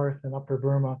up north in Upper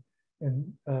Burma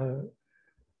in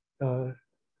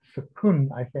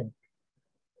Sakun, I think.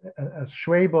 A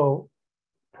Shwebo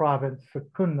province,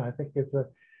 Sakun, I think is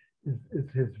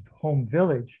his home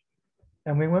village.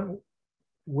 And we went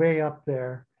way up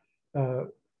there,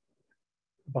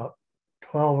 about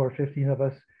 12 or 15 of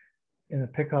us in a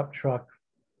pickup truck.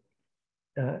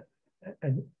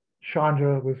 And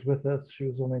Chandra was with us. She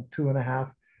was only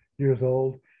 2.5 years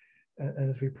old.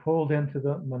 And as we pulled into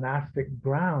the monastic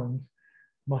grounds,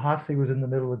 Mahasi was in the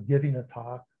middle of giving a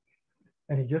talk.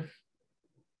 And he just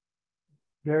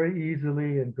very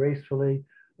easily and gracefully,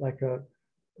 like a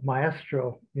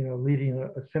maestro, leading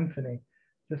a symphony,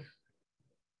 just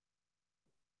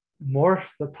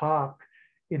morphed the talk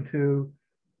into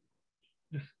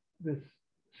just this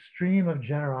stream of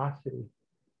generosity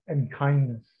and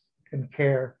kindness and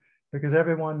care, because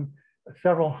everyone,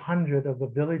 several hundred of the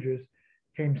villagers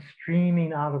came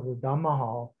streaming out of the Dhamma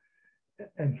hall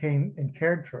and came and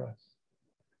cared for us.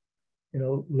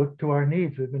 Looked to our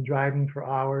needs. We've been driving for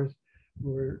hours.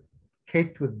 We're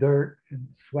caked with dirt and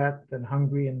sweat and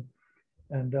hungry,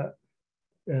 and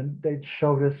they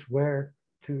showed us where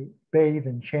to bathe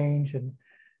and change and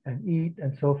eat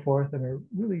and so forth, and are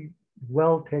really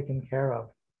well taken care of.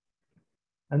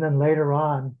 And then later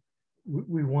on,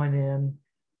 we went in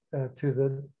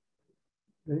to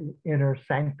the inner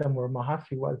sanctum where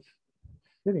Mahasi was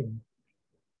sitting.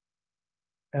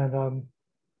 And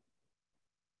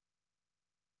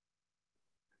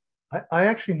I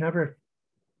actually never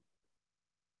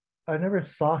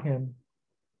saw him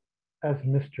as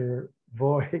Mr.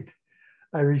 Void.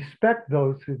 I respect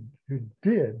those who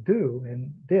did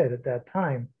at that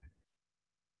time.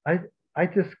 I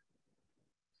just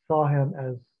saw him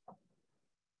as,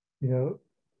 the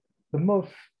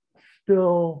most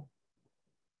still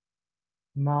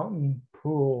mountain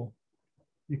pool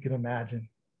you can imagine.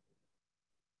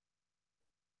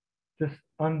 Just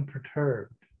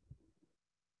unperturbed.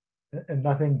 And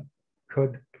nothing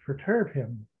could perturb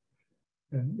him.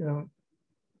 And,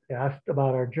 he asked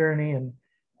about our journey and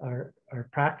our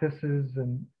practices,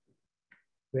 and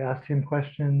we asked him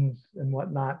questions and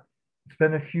whatnot.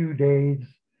 Spent a few days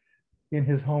in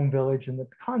his home village in the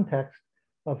context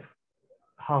of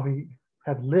how he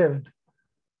had lived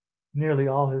nearly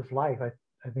all his life.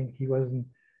 I think he was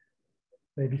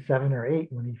maybe 7 or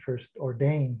 8 when he first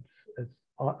ordained, as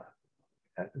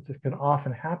can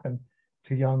often happen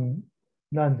to young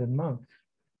nuns and monks.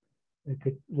 They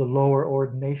take the lower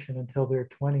ordination until they're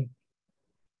 20.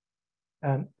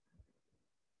 And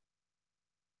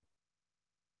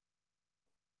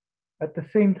at the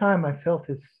same time, I felt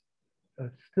his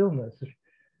stillness.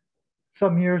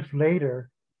 Some years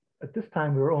later, at this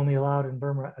time, we were only allowed in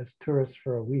Burma as tourists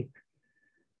for a week.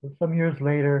 But some years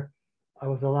later, I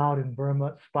was allowed in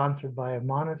Burma, sponsored by a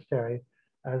monastery,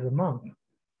 as a monk.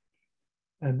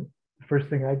 And the first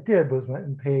thing I did was went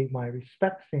and paid my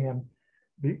respects to him,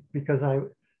 because I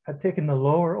had taken the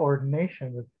lower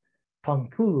ordination with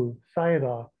Tangpulu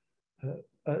Sayadaw,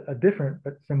 a different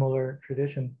but similar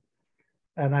tradition.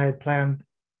 And I had planned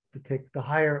to take the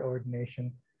higher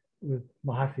ordination with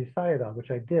Mahasi Sayadaw,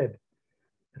 which I did.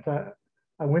 So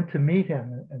I went to meet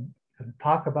him and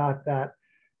talk about that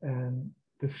and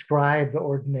describe the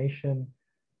ordination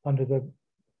under the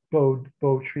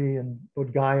Bodh tree and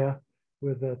Bodh Gaya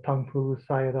with the Tangpulu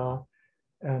Sayadaw.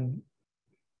 And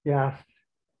he asked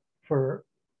for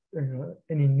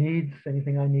any needs,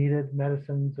 anything I needed,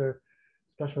 medicines or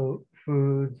special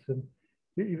foods. And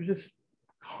he was just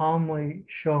calmly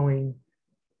showing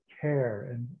care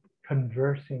and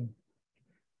conversing,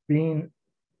 being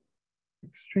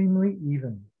extremely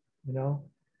even,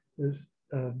 There's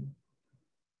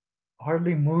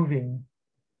hardly moving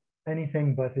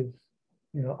anything but his,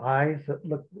 eyes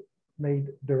that made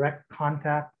direct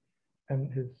contact,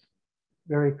 and his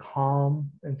very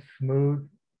calm and smooth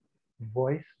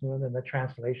voice, and the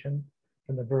translation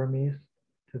from the Burmese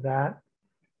to that.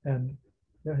 And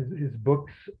his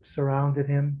books surrounded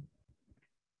him.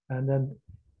 And then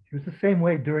he was the same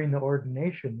way during the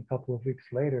ordination a couple of weeks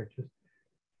later, just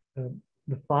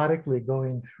methodically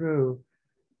going through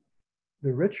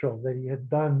the ritual that he had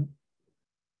done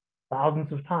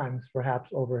thousands of times, perhaps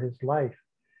over his life,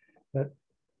 but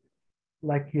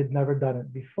like he had never done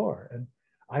it before. And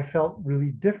I felt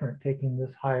really different taking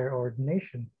this higher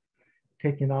ordination,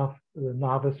 taking off the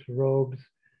novice robes.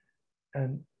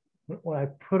 And when I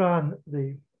put on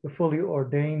the fully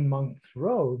ordained monk's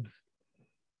robes,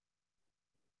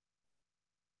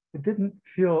 it didn't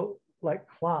feel like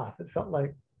cloth. It felt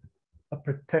like a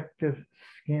protective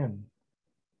skin,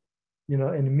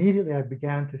 and immediately I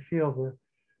began to feel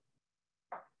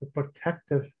the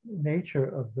protective nature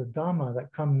of the Dhamma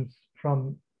that comes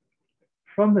from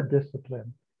the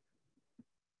discipline.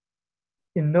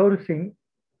 In noticing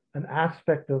an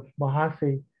aspect of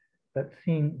Mahasi that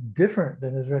seemed different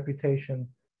than his reputation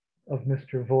of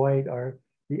Mr. Void, or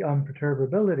the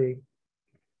unperturbability,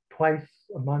 twice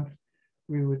a month,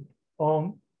 we would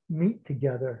all meet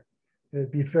together. It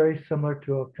would be very similar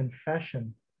to a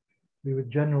confession. We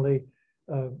would generally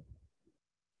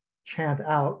chant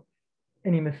out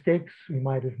any mistakes we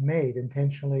might have made,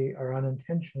 intentionally or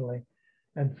unintentionally,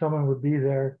 and someone would be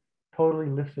there totally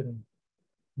listening,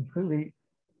 completely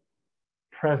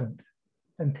present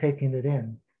and taking it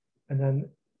in. And then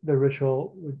the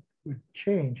ritual would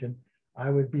change, and I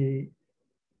would be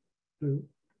the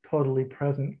totally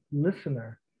present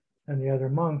listener, and the other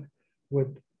monk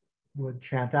would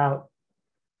chant out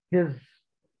his,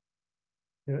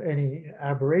 any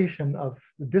aberration of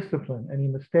the discipline, any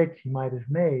mistakes he might have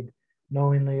made,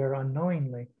 knowingly or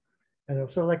unknowingly. And it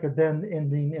was sort of like a then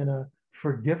ending in a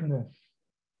forgiveness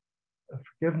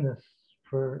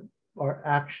for our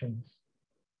actions,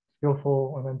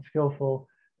 skillful and unskillful,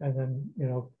 and then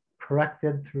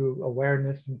corrected through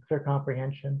awareness and clear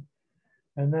comprehension.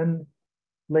 And then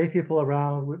lay people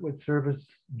around would serve as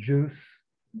juice,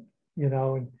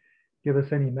 and give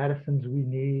us any medicines we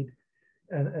need.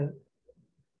 And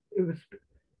it was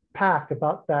packed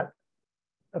about that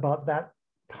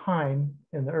time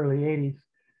in the early 80s.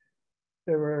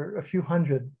 There were a few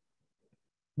hundred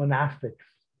monastics.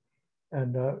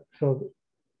 And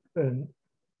and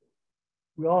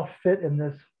we all fit in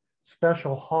this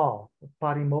special hall, the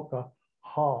Patimokkha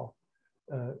hall,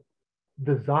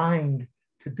 designed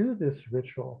to do this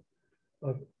ritual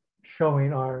of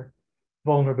showing our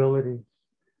vulnerabilities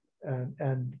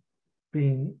and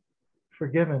being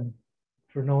forgiven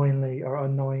for knowingly or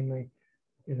unknowingly,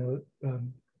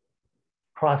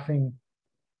 crossing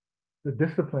the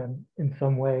discipline in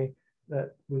some way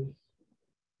that was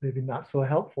maybe not so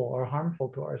helpful or harmful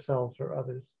to ourselves or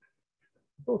others.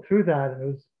 Go through that, and it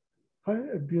was quite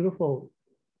a beautiful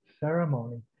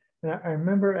ceremony. And I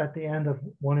remember at the end of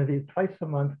one of these, twice a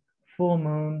month, full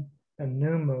moon and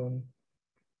new moon.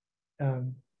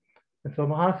 And so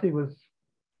Mahasi was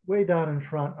way down in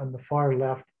front on the far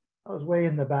left. I was way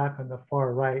in the back on the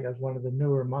far right as one of the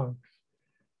newer monks.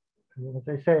 And as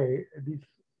they say, these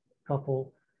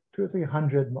couple, 200 or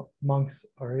 300 monks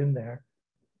are in there.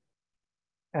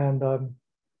 And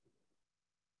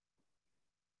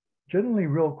generally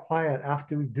real quiet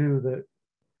after we do the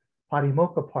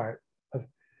Patimokkha part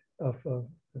of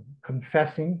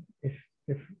confessing,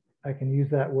 if I can use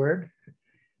that word,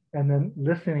 and then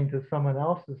listening to someone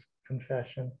else's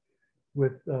confession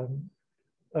with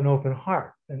an open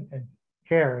heart and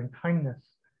care and kindness.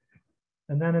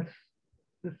 And then it's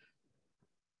this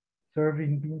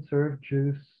being served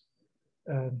juice.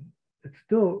 It's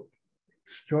still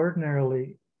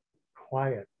extraordinarily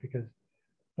quiet, because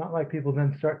it's not like people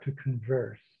then start to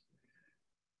converse.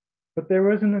 But there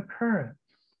was an occurrence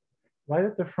right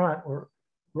at the front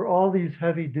were all these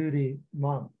heavy duty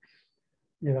monks.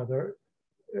 Their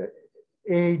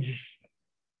age,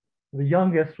 the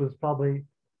youngest was probably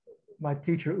my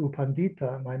teacher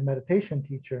Upandita, my meditation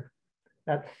teacher,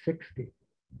 at 60.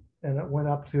 And it went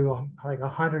up to like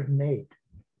 108.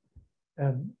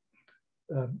 And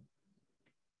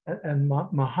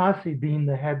Mahasi, being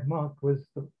the head monk, was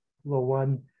the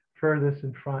one furthest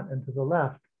in front and to the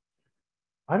left.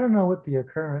 I don't know what the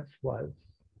occurrence was,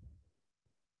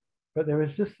 but there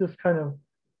was just this kind of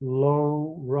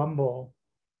low rumble,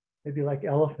 maybe like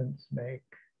elephants make,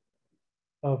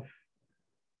 of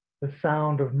the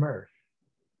sound of mirth.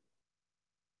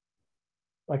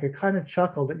 Like a kind of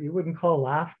chuckle that you wouldn't call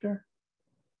laughter,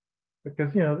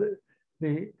 because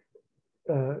the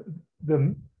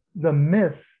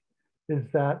myth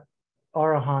is that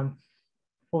arahants,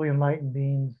 fully enlightened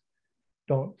beings,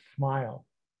 don't smile,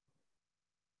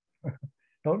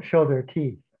 don't show their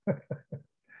teeth.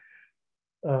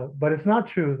 But it's not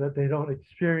true that they don't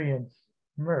experience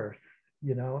mirth,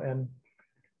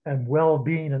 and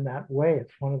well-being in that way.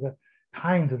 It's one of the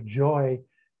kinds of joy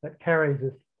that carries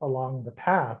us along the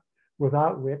path,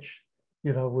 without which,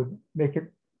 would make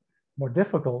it more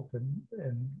difficult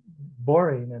and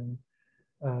boring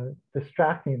and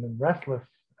distracting and restless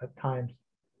at times.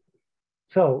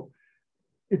 So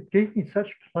it gave me such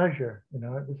pleasure.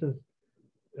 This is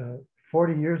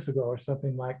 40 years ago or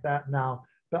something like that now,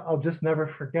 but I'll just never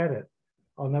forget it.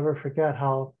 I'll never forget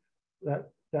how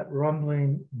that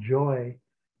rumbling joy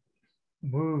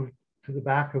moved to the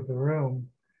back of the room.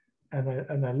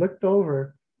 And I looked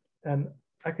over and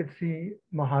I could see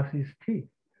Mahasi's teeth.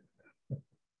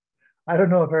 I don't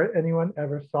know if anyone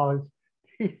ever saw his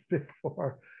teeth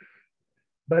before,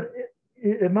 but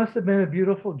it must have been a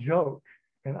beautiful joke.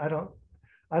 And I don't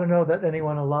know that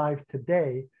anyone alive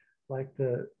today, like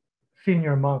the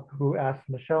senior monk who asked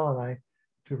Michele and I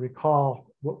to recall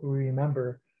what we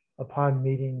remember upon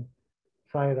meeting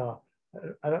Sayadaw.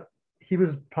 He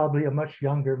was probably a much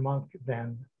younger monk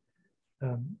then,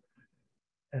 and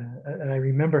I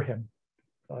remember him.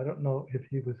 So I don't know if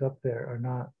he was up there or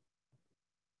not.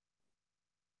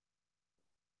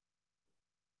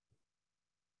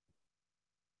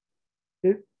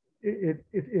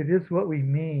 It is what we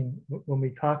mean when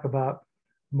we talk about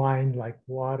mind like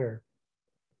water.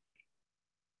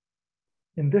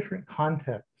 In different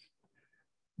contexts,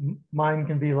 mind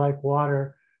can be like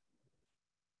water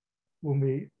when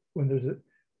we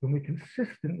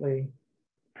consistently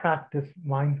practice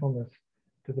mindfulness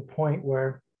to the point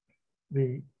where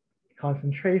the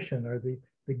concentration or the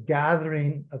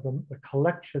gathering of the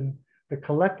collection, the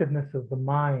collectedness of the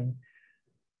mind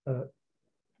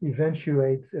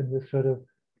eventuates in this sort of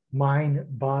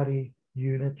mind-body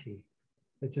unity.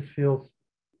 It just feels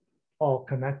all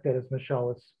connected, as Michele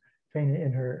was saying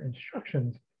in her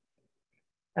instructions.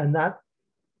 And that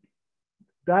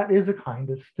is a kind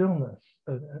of stillness,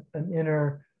 an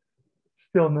inner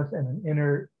stillness and an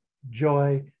inner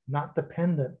joy, not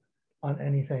dependent on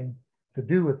anything to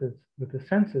do with the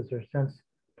senses or sense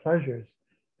pleasures.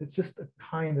 It's just a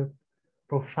kind of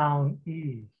profound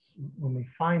ease. When we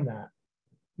find that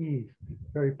ease,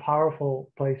 very powerful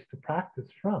place to practice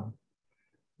from.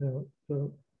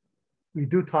 So we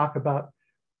do talk about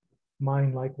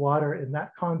mind like water in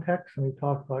that context, and we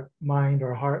talk about mind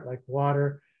or heart like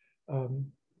water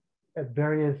at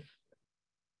various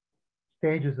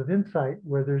stages of insight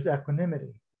where there's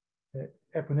equanimity.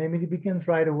 Equanimity begins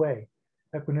right away.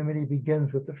 Equanimity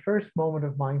begins with the first moment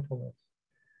of mindfulness.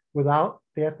 Without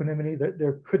the equanimity,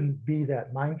 there couldn't be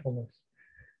that mindfulness.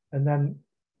 And then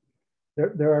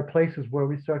there are places where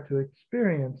we start to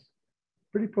experience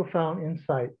pretty profound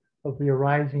insight of the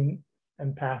arising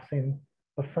and passing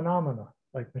of phenomena,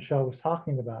 like Michele was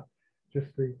talking about, just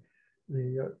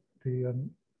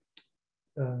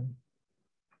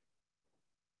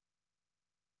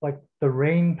like the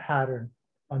rain pattern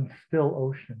on still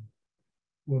ocean.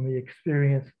 When we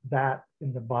experience that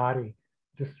in the body,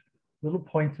 just little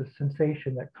points of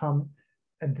sensation that come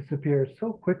and disappear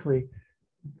so quickly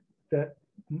that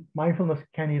mindfulness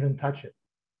can't even touch it.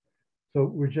 So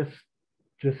we're just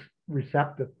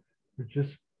receptive. We're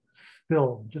just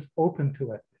still, just open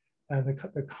to it. And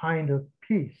the kind of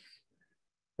peace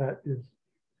that is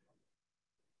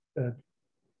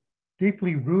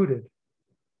deeply rooted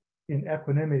in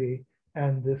equanimity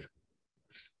and this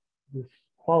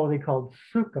quality called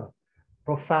sukha,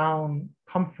 profound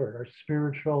comfort or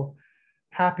spiritual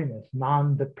happiness,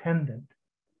 non-dependent,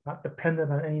 not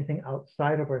dependent on anything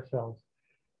outside of ourselves.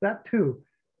 That too,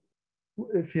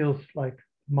 it feels like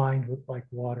mind with like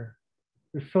water.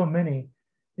 There's so many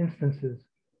instances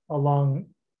along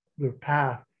the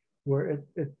path where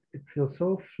it feels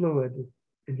so fluid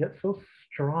and yet so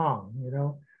strong, you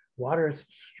know. Water is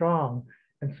strong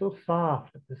and so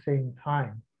soft at the same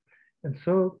time, and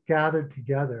so gathered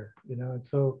together, you know, and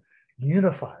so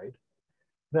unified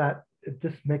that it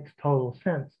just makes total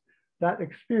sense. That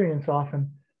experience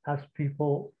often has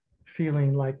people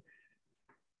feeling like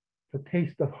the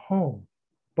taste of home,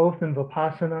 both in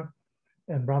Vipassana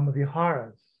and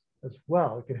Brahmaviharas as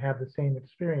well. You can have the same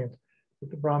experience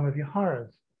with the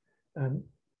Brahmaviharas. And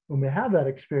when we have that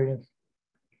experience,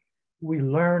 we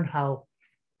learn how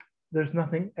there's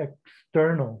nothing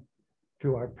external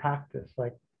to our practice.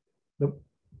 Like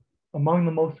among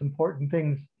the most important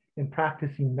things in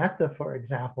practicing metta, for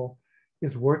example,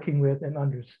 is working with and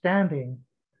understanding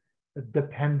the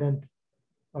dependent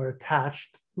or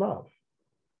attached love.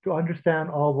 To understand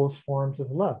all those forms of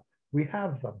love, we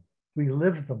have them, we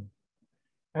live them,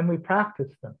 and we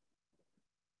practice them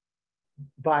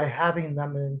by having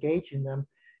them and engaging them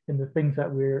in the things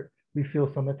that we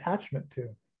feel some attachment to.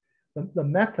 The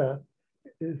metta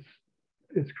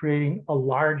is creating a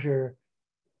larger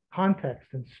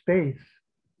context and space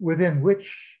within which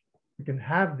we can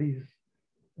have these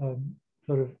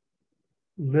sort of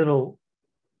little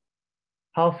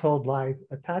household life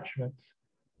attachments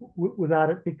without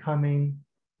it becoming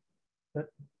that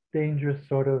dangerous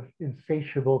sort of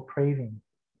insatiable craving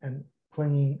and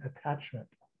clinging attachment.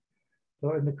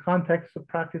 So in the context of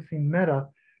practicing metta,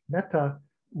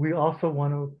 we also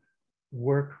want to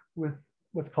work with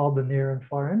what's called the near and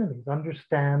far enemies.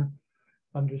 Understand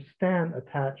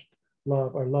attached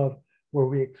love, or love where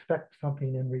we expect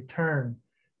something in return,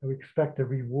 or we expect a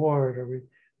reward, or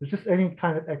there's just any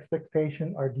kind of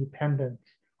expectation or dependence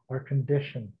or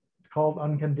condition. It's called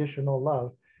unconditional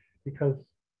love because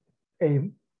a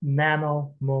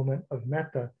nano moment of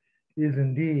metta is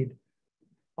indeed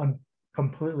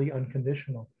completely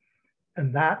unconditional.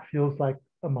 And that feels like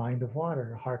a mind of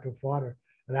water, a heart of water.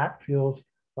 And that feels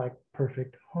like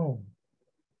perfect home.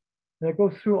 And it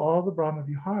goes through all the Brahma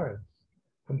Viharas,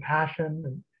 compassion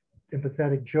and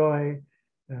empathetic joy,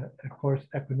 of course,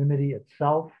 equanimity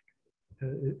itself,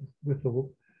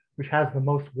 which has the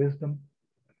most wisdom,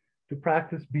 to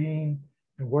practice being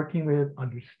and working with,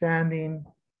 understanding,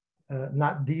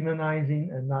 not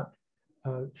demonizing and not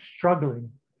struggling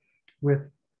with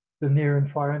the near and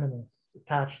far enemies.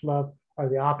 Attached love are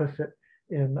the opposite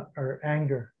in our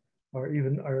anger or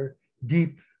even our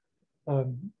deep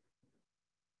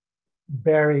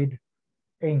buried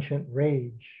ancient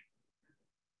rage.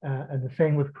 And the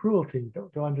same with cruelty.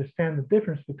 To understand the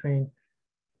difference between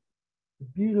the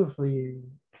beautifully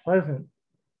pleasant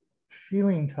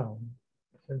feeling tone,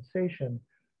 sensation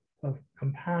of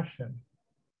compassion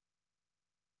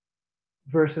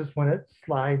versus when it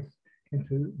slides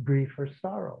into grief or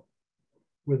sorrow,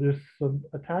 where there's some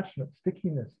attachment,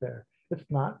 stickiness there. It's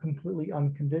not completely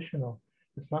unconditional.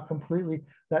 It's not completely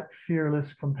that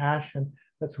fearless compassion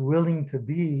that's willing to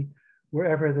be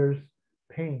wherever there's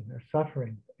pain or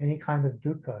suffering, any kind of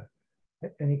dukkha,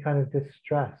 any kind of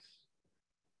distress.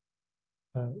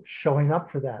 Showing up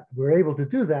for that. We're able to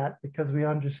do that because we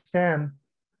understand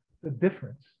the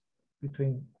difference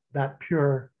between that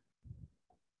pure,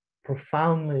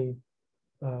 profoundly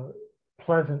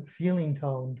pleasant feeling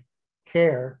toned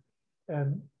care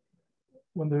and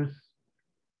when there's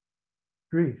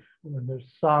grief, when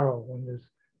there's sorrow, when there's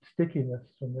stickiness,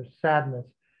 when there's sadness,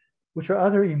 which are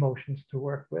other emotions to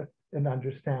work with and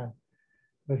understand.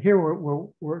 But here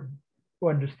we're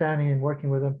understanding and working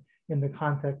with them in the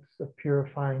context of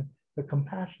purifying the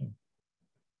compassion.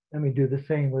 And we do the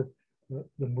same with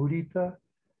the mudita,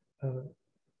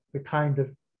 the kind of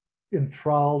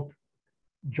enthralled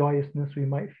joyousness we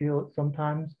might feel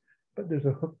sometimes, but there's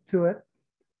a hook to it.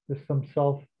 There's some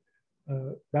self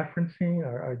referencing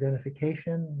or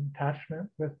identification, attachment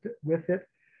with it.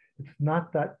 It's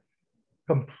not that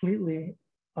completely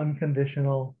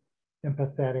unconditional,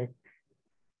 empathetic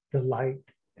delight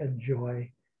and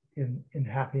joy in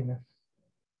happiness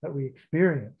that we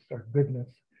experience, or goodness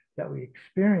that we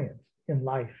experience in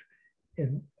life,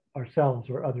 in ourselves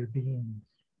or other beings.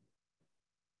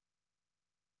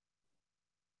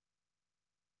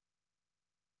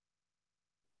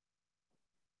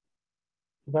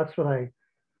 So that's what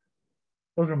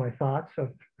those are my thoughts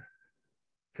of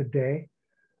today.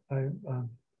 I'm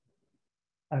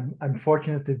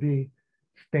fortunate to be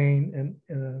staying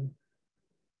in a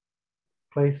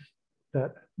place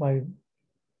that my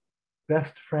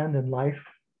best friend in life,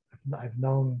 I've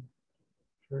known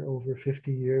for over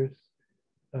 50 years,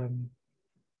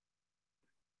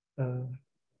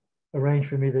 arranged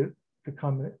for me to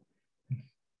come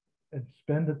and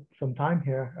spend some time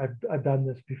here. I've done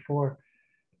this before,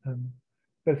 but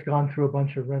it's gone through a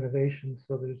bunch of renovations,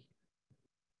 so there's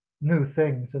new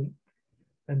things.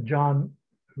 And John,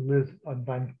 who lives on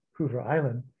Vancouver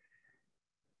Island,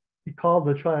 he called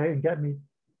to try and get me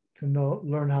to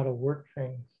learn how to work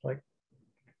things. Like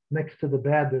next to the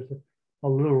bed, there's a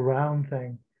little round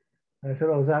thing. And I said,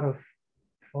 "Oh, is that a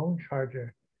phone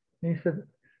charger?" And he said,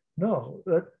 "No,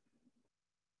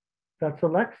 that's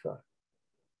Alexa.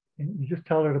 And you just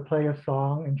tell her to play a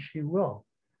song and she will.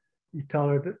 You tell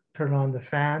her to turn on the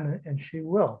fan and she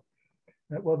will."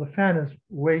 Well, the fan is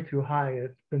way too high.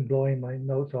 It's been blowing my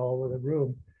nose all over the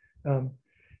room.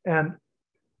 And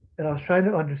I was trying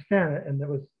to understand it, and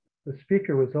the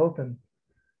speaker was open.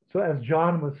 So as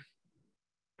John was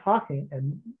talking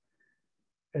and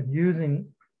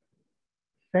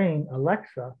saying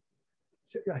Alexa,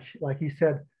 like he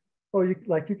said, "Oh, you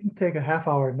can take a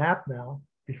half-hour nap now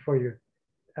before your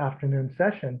afternoon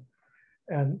session,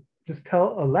 and just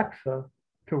tell Alexa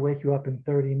to wake you up in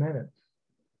 30 minutes."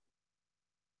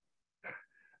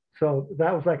 So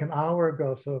that was like an hour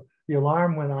ago. So the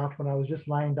alarm went off when I was just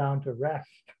lying down to rest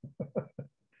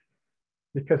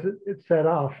because it set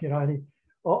off, and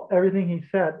everything he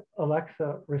said,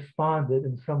 Alexa responded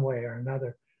in some way or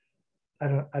another. I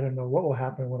don't know what will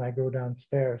happen when I go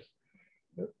downstairs.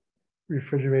 The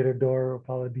refrigerator door will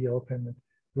probably be open, and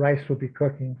rice will be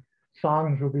cooking,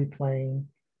 songs will be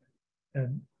playing,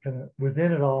 and kind of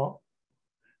within it all,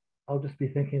 I'll just be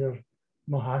thinking of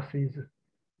Mahasi's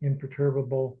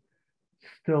imperturbable,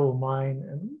 still mind,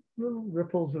 and little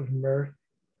ripples of mirth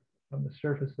on the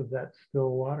surface of that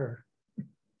still water.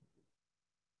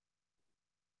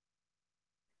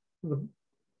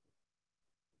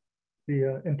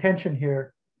 The intention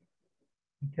here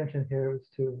is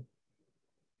to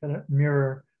kind of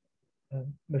mirror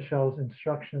Michelle's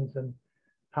instructions and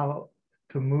how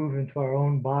to move into our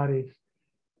own bodies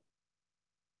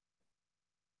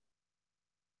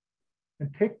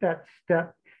and take that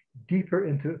step deeper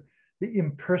into the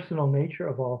impersonal nature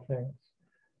of all things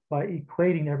by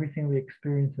equating everything we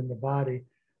experience in the body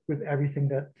with everything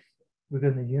that's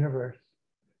within the universe.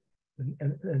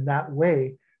 And that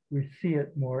way, we see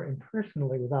it more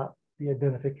impersonally without the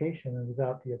identification and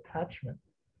without the attachment.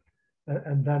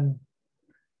 And then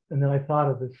I thought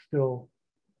of this still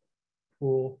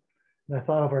pool, and I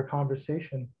thought of our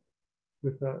conversation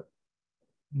with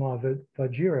Ma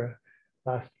Vajira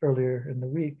earlier in the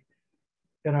week,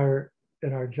 in our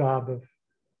job of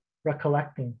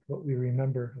recollecting what we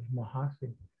remember of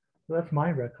Mahasi. So that's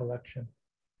my recollection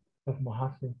of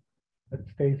Mahasi that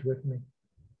stays with me.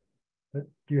 But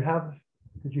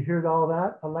did you hear all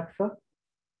that, Alexa?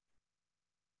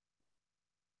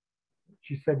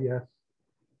 She said yes.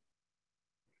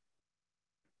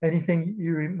 Anything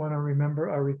you want to remember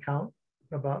or recount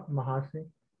about Mahasi,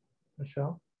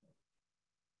 Michele?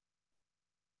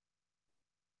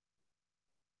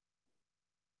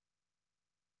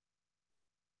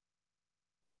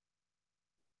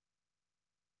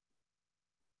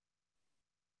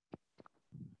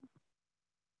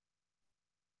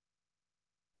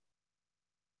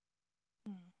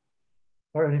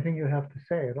 Or anything you have to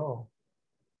say at all?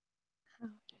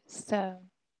 So,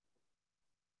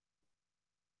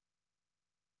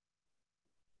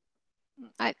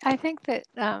 I think that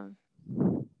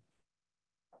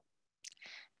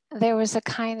there was a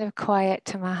kind of quiet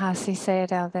to Mahasi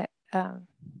Sayadaw that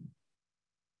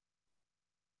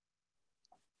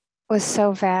was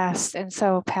so vast and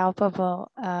so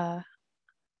palpable.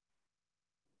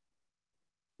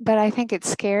 But I think it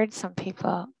scared some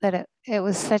people that it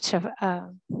was such a,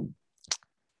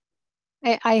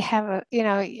 I have a,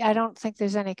 I don't think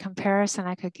there's any comparison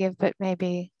I could give, but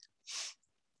maybe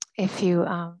if you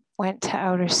went to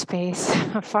outer space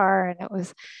far and it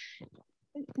was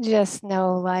just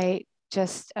no light,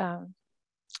 just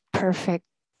perfect,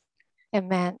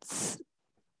 immense,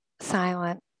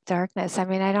 silent darkness. I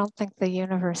mean, I don't think the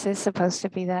universe is supposed to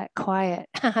be that quiet.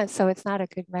 So it's not a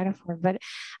good metaphor, but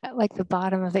like the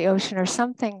bottom of the ocean or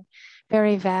something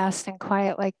very vast and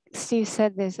quiet. Like Steve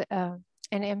said, there's an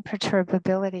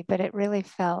imperturbability, but it really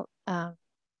felt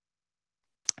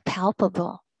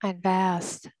palpable and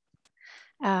vast.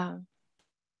 So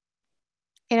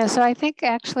I think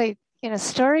actually,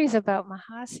 stories about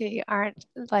Mahasi aren't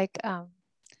like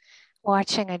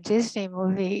watching a Disney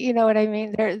movie. You know what I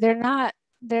mean? They're not.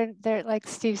 They're like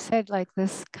Steve said, like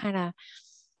this kind of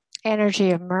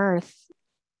energy of mirth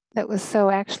that was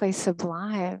so actually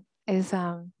sublime is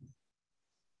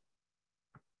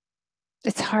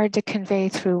it's hard to convey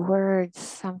through words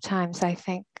sometimes, I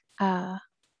think, the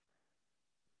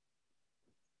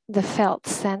felt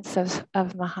sense of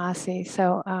Mahasi.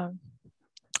 So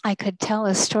I could tell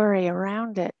a story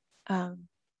around it. When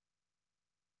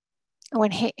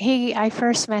I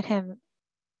first met him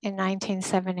in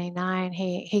 1979,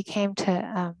 he came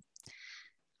to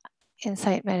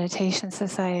Insight Meditation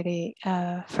Society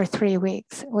for 3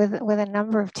 weeks with a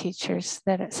number of teachers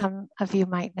that some of you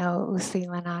might know,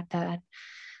 Usilananda and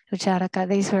Ujjadaka.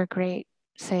 These were great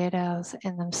sayadaws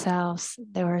in themselves.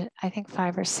 There were, I think,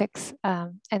 5 or 6,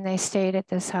 and they stayed at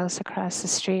this house across the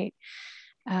street.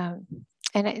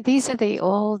 These are the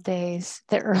old days,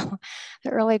 the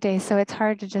early days, so it's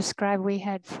hard to describe. We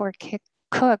had 4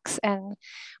 cooks, and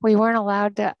we weren't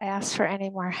allowed to ask for any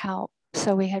more help.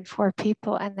 So we had 4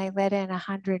 people, and they let in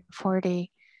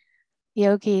 140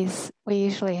 yogis. We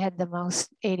usually had the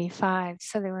most, 85.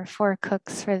 So there were 4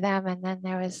 cooks for them, and then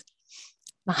there was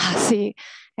Mahasi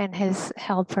and his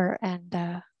helper, and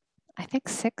I think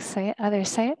 6 other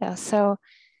sayadaws. So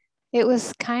it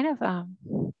was kind of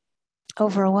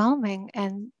overwhelming,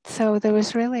 and so there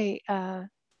was really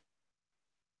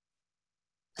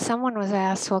someone was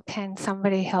asked, well, can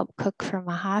somebody help cook for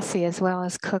Mahasi as well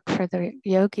as cook for the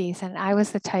yogis? And I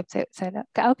was the type that said,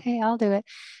 okay, I'll do it.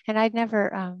 And I'd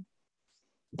never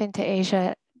been to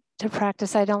Asia to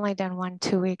practice. I'd only done 1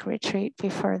 2-week retreat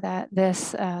before that.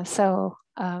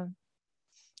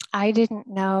 I didn't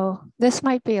know, this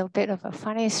might be a bit of a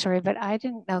funny story, but I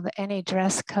didn't know any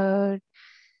dress code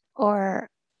or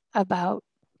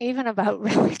even about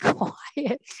really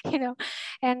quiet,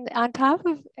 and on top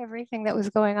of everything that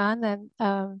was going on then,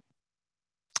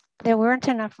 there weren't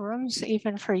enough rooms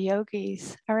even for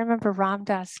yogis. I remember Ram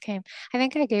Dass came. I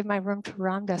think I gave my room to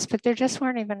Ram Dass, but there just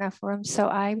weren't even enough rooms. So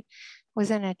I was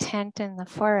in a tent in the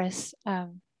forest.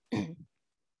 It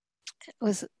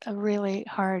was a really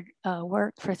hard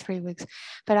work for 3 weeks,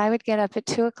 but I would get up at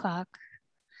 2 o'clock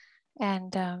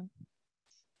and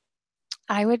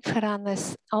I would put on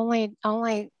this only,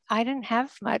 I didn't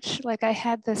have much. Like I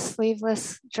had this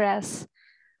sleeveless dress,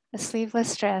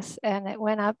 and it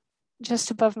went up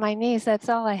just above my knees. That's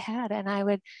all I had. And I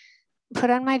would put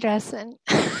on my dress and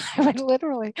I would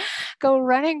literally go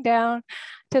running down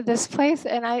to this place.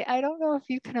 And I don't know if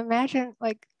you can imagine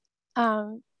like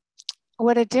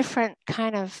what a different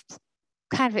kind of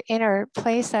inner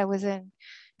place I was in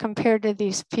compared to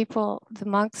these people, the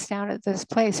monks down at this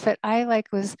place. But it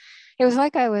was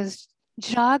like I was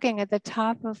jogging at the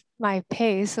top of my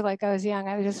pace. So like I was young,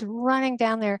 I was just running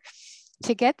down there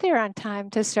to get there on time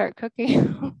to start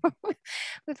cooking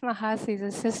with Mahasi's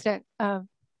assistant. And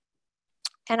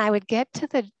I would get to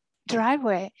the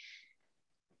driveway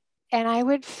and I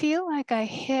would feel like I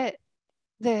hit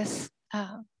this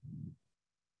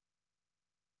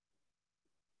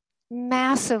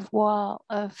massive wall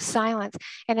of silence.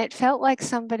 And it felt like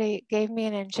somebody gave me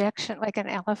an injection, like an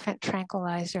elephant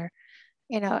tranquilizer,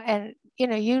 and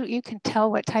you can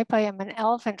tell what type I am, an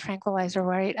elephant tranquilizer,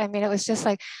 right? I mean, it was just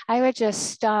like, I would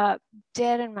just stop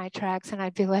dead in my tracks and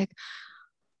I'd be like,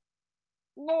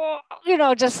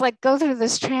 just like go through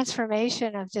this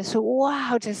transformation of just,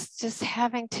 wow, just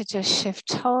having to just shift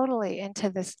totally into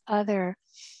this other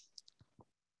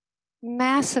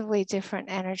massively different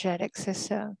energetic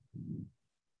system.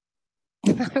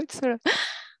 I would sort of,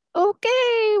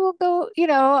 okay, we'll go,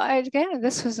 again,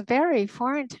 this was very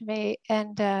foreign to me,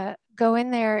 and go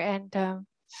in there and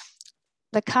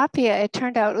the Kapia, it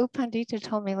turned out, U Pandita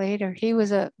told me later, he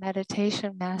was a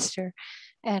meditation master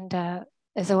and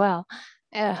as well,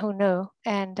 who knew,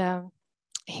 and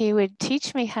he would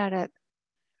teach me how to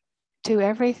do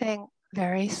everything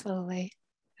very slowly,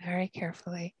 very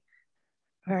carefully,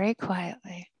 very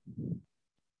quietly.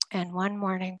 And one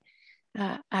morning,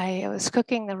 I was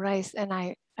cooking the rice and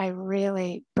I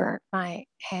really burnt my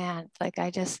hand. Like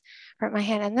I just burnt my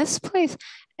hand. And this place,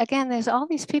 again, there's all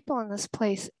these people in this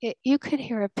place. You could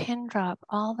hear a pin drop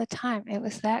all the time. It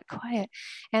was that quiet.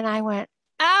 And I went,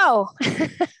 ow.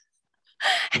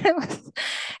 It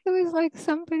was like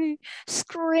somebody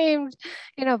screamed,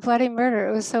 bloody murder.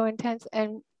 It was so intense.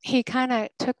 And he kind of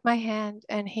took my hand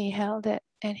and he held it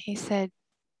and he said,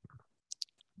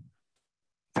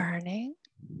 burning?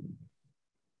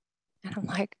 And I'm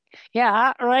like,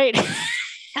 yeah, right.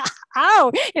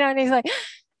 Ow, and he's like,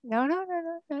 no,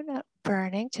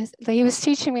 burning. He was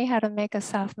teaching me how to make a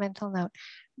soft mental note,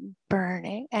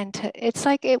 burning. And it's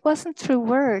like, it wasn't through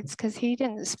words because he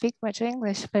didn't speak much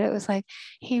English, but it was like,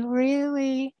 he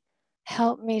really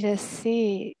helped me to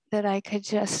see that I could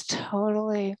just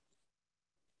totally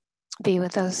be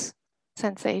with those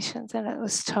sensations and it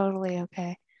was totally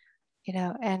okay,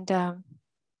 and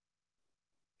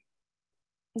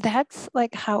that's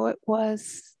like how it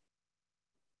was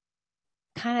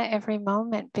kind of every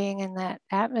moment being in that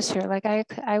atmosphere. Like I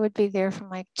would be there from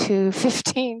like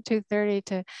 2:15, 2:30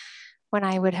 to when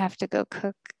I would have to go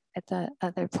cook at the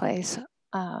other place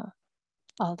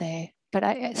all day. But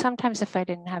I sometimes if I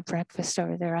didn't have breakfast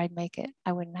over there, I'd make it.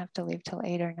 I wouldn't have to leave till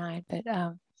 8 or 9. But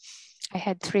I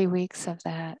had 3 weeks of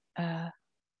that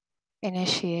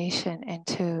initiation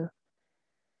into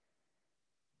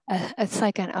it's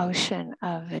like an ocean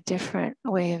of a different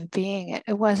way of being.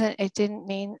 It didn't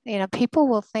mean, people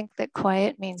will think that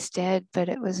quiet means dead, but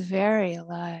it was very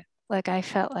alive. Like I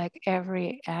felt like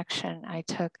every action I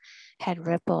took had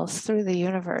ripples through the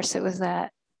universe. It was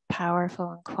that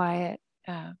powerful and quiet.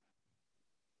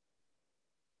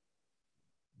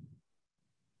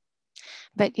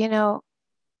 But,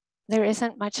 there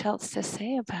isn't much else to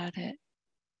say about it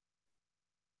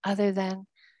other than,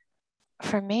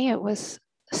 for me, it was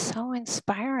so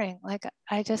inspiring. Like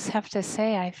I just have to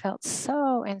say, I felt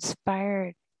so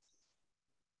inspired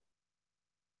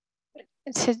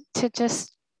to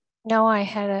just know I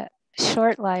had a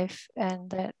short life and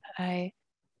that I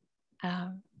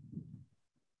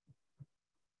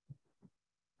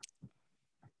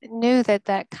knew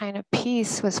that kind of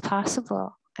peace was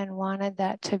possible and wanted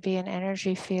that to be an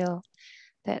energy field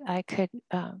that I could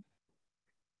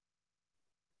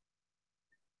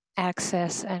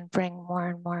access and bring more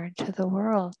and more into the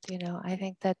world. I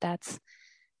think that's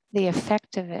the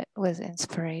effect of it was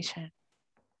inspiration.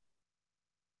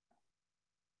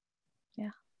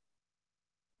 Yeah,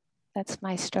 that's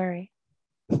my story.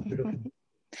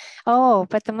 Oh,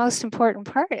 but the most important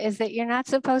part is that you're not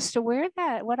supposed to wear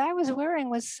that. What I was wearing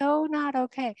was so not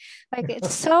okay. Like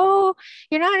it's so,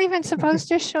 you're not even supposed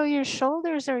to show your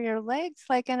shoulders or your legs.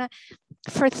 Like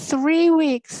for 3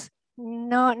 weeks,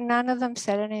 none of them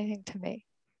said anything to me.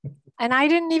 And I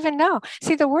didn't even know.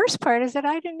 See, the worst part is that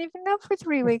I didn't even know for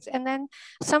 3 weeks. And then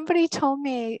somebody told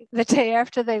me the day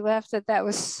after they left that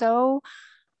was so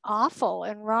awful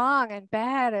and wrong and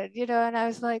bad. And, and I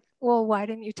was like, well, why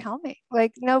didn't you tell me?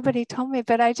 Like nobody told me,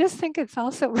 but I just think it's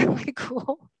also really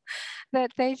cool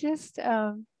that they just,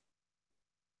 I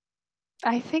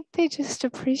think they just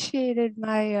appreciated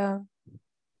my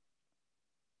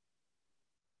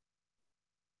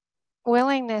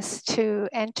willingness to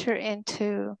enter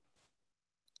into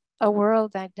a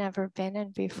world I'd never been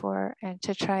in before and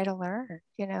to try to learn,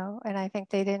 you know. And I think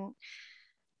they didn't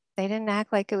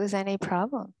act like it was any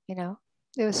problem, you know.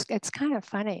 It's kind of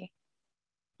funny.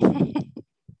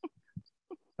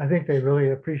 I think they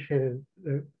really appreciated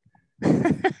the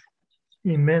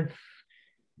immense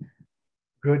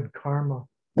good karma.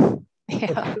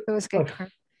 Yeah, it was good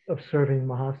karma. Of serving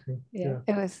Mahasi. Yeah,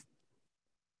 it was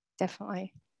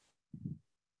definitely.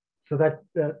 So that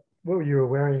what you were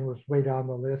wearing was way down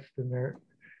the list in their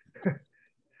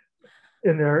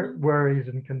in their worries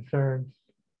and concerns.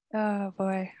 Oh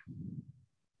boy.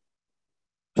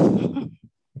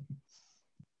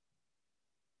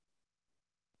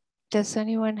 Does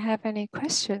anyone have any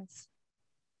questions?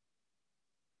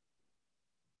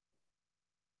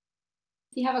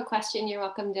 If you have a question, you're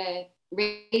welcome to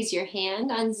raise your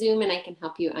hand on Zoom and I can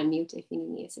help you unmute if you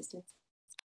need any assistance.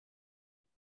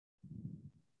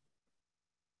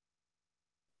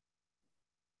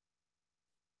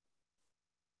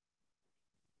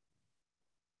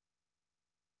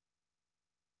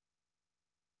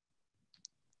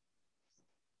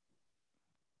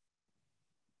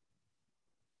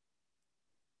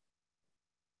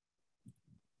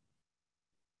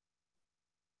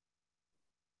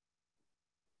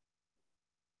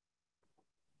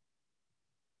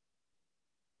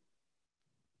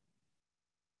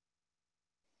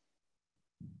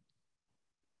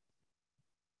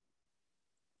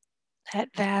 That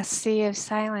vast sea of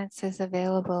silence is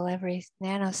available every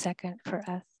nanosecond for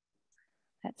us.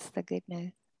 That's the good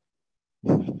news.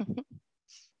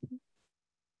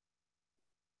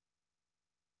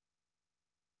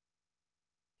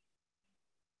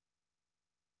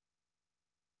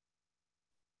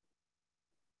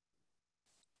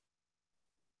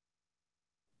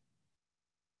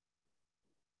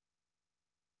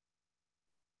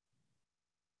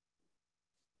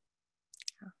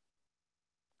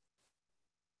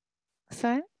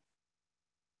 Son?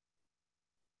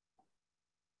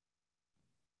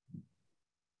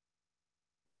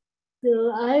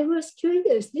 So I was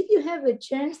curious, did you have a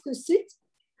chance to sit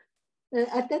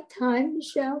at that time,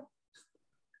 Michele?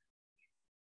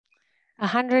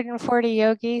 140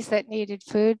 yogis that needed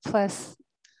food plus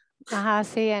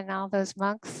Mahasi and all those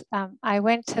monks. I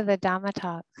went to the Dhamma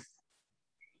talks,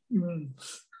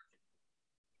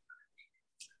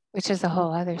 which is a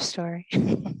whole other story.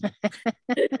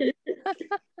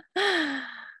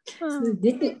 So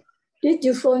did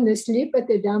you fall asleep at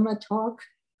the Dhamma talk?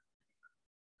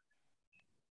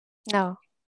 No.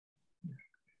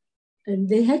 And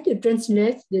they had to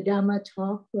translate the Dhamma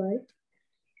talk, right?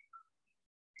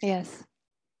 Yes.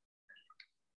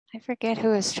 I forget who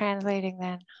was translating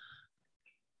then.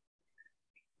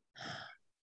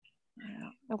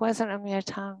 It wasn't Amir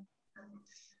Tang.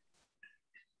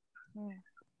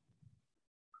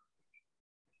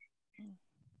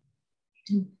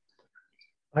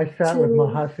 I sat with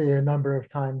Mahasi a number of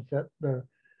times at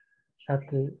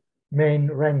the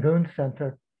main Rangoon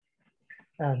Center.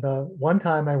 And one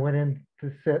time I went in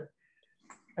to sit,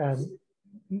 and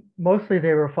mostly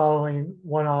they were following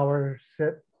 1 hour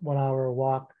sit, 1 hour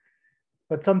walk.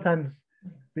 But sometimes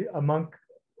a monk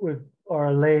would, or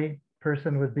a lay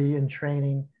person would be in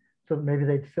training, so maybe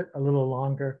they'd sit a little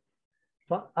longer.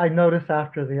 So I noticed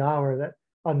after the hour that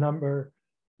a number,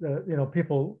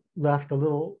 people left a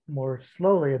little more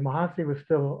slowly, and Mahasi was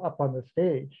still up on the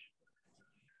stage.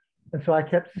 And so I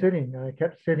kept sitting, and I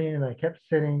kept sitting, and I kept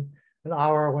sitting. An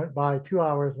hour went by, 2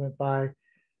 hours went by,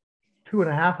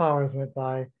 2.5 hours went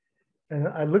by, and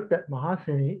I looked at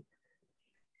Mahasi,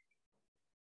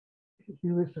 and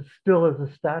he was as still as a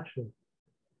statue.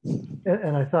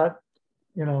 And I thought,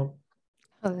 oh,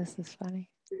 this is funny.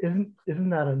 Isn't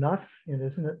that enough?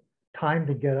 Isn't it time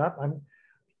to get up?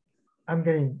 I'm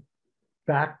getting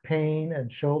back pain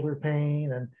and shoulder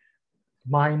pain and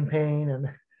mind pain, and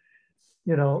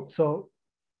so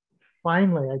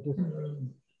finally I just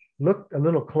looked a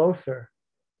little closer,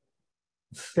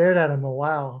 stared at him a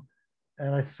while,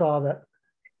 and I saw that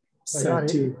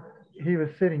he was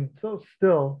sitting so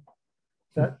still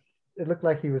that it looked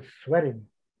like he was sweating.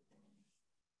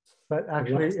 But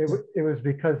actually, it was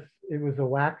because it was a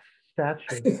wax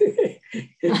statue.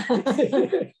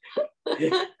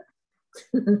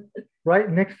 Right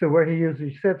next to where he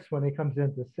usually sits when he comes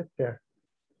in to sit there.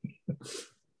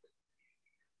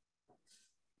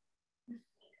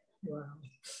 Wow.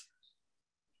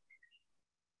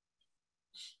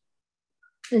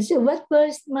 And so what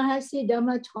was Mahasi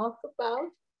Dhamma talk about?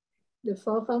 the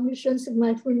four foundations of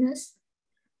mindfulness?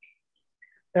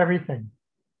 Everything.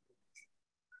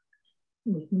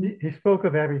 Mhm. He spoke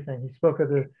of everything. He spoke of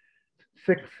the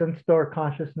six sense door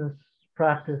consciousness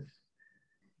practice.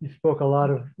 He spoke a lot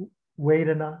of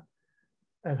Vedana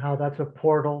and how that's a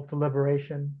portal to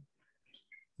liberation.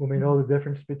 When we know the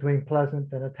difference between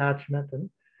pleasant and attachment and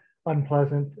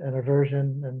unpleasant and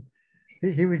aversion.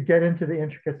 And he would get into the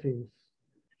intricacies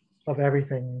of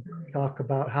everything, talk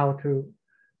about how to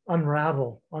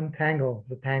unravel, untangle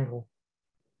the tangle.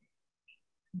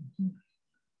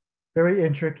 Very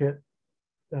intricate,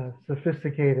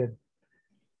 sophisticated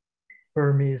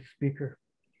Burmese speaker.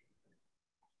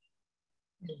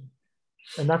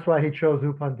 And that's why he chose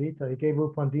U Pandita. He gave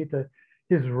U Pandita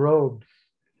his robes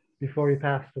before he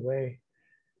passed away,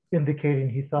 indicating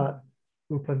he thought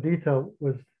U Pandita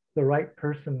was the right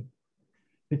person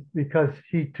because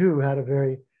he too had a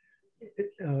very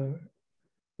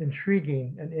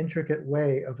intriguing and intricate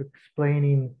way of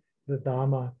explaining the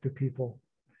Dhamma to people,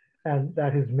 and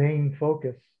that his main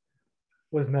focus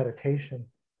was meditation,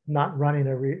 not running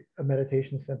a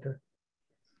meditation center.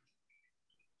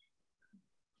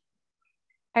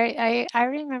 I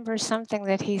remember something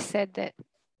that he said that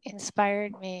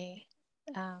inspired me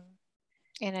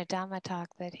in a Dhamma talk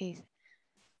that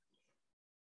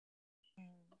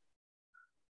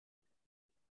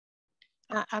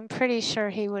I'm pretty sure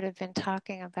he would have been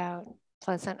talking about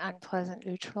pleasant, unpleasant,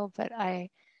 neutral, but I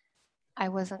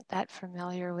wasn't that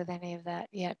familiar with any of that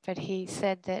yet. But he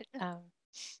said that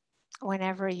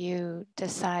whenever you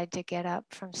decide to get up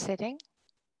from sitting,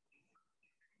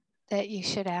 that you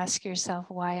should ask yourself,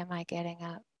 why am I getting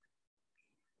up?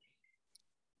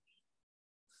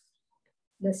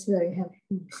 That's very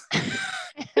helpful.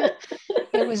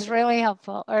 It was really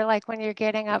helpful. Or like when you're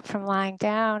getting up from lying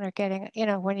down, or getting,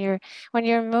 when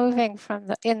you're moving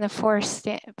from in the force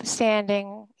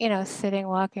standing, sitting,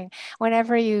 walking,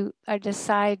 whenever you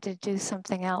decide to do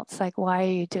something else, like why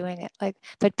are you doing it? Like,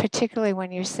 but particularly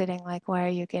when you're sitting, like why are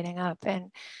you getting up?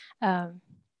 And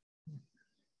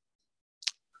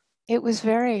it was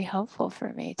very helpful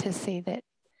for me to see that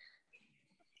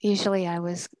usually I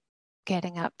was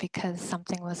getting up because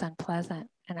something was unpleasant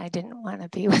and I didn't want to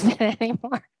be with it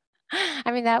anymore.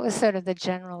 I mean, that was sort of the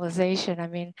generalization. I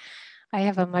mean, I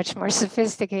have a much more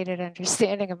sophisticated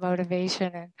understanding of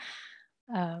motivation,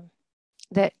 and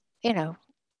that,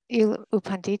 U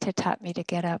Pandita taught me to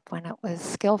get up when it was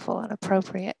skillful and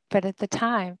appropriate. But at the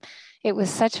time, it was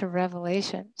such a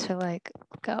revelation to like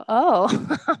go, oh,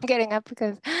 I'm getting up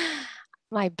because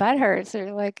my butt hurts,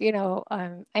 or like,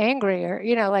 I'm angry, or,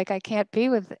 like I can't be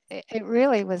with it. It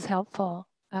really was helpful.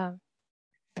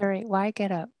 Why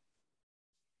get up?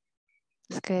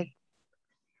 It's good.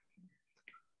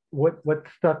 What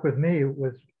stuck with me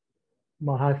was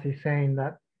Mahasi saying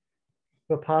that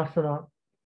Vipassana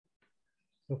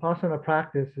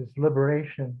practice is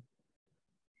liberation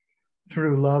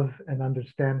through love and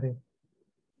understanding.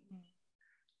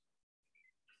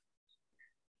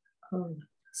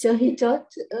 So he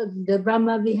taught the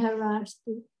Brahma Viharas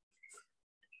too?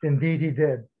 Indeed, he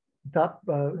did. He taught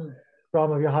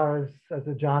Brahma Viharas as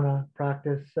a jhana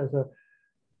practice, as a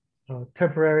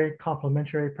temporary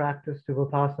complementary practice to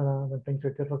Vipassana when things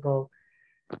are difficult.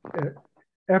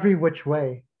 Every which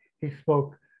way he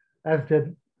spoke, as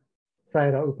did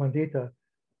Sayadaw U Pandita,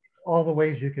 all the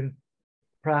ways you can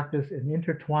practice and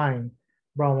intertwine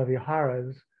Brahma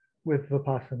Viharas with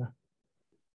Vipassana.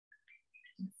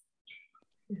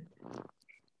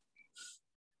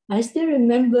 I still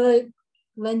remember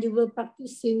when you were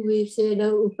practicing with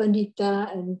Sayadaw U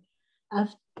Pandita, and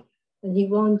he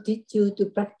wanted you to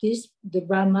practice the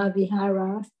Brahma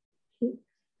Viharas.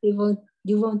 You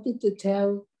wanted to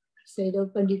tell Sayadaw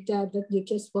U Pandita that you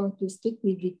just want to stick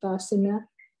with Vipassana.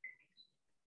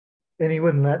 And he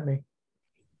wouldn't let me.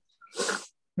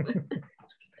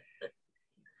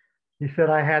 He said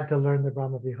I had to learn the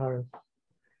Brahma Viharas.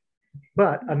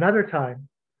 But another time,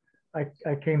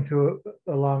 I came to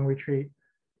a long retreat,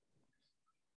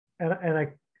 and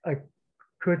I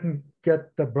couldn't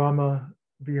get the Brahma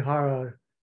Vihara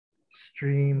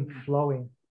stream flowing.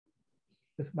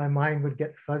 Just my mind would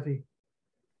get fuzzy.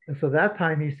 And so that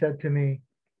time he said to me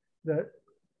that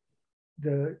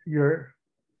your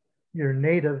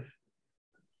native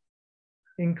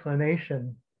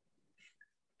inclination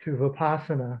to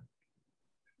Vipassana,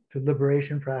 to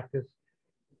liberation practice,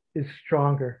 is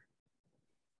stronger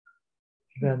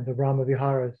than the Brahma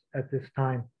Viharas at this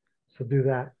time. So do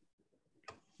that.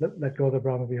 Let go of the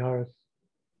Brahma Viharas.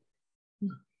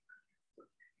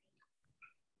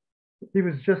 He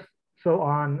was just so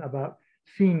on about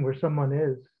seeing where someone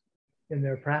is in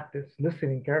their practice,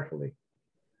 listening carefully,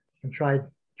 and tried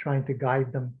trying to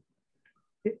guide them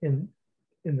in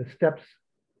the steps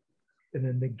and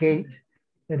in the gait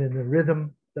and in the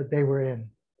rhythm that they were in.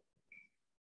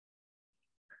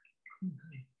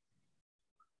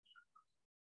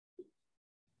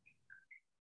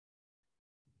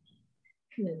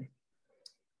 Yeah.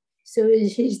 So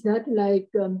he's not like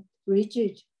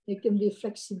rigid. He can be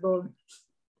flexible.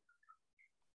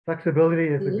 Flexibility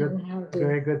is a good,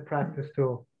 very good practice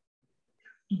tool.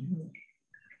 Mm-hmm.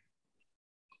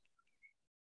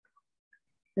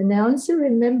 And I also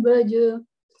remember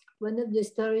one of the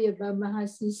story about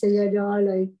Mahasi Sayadaw,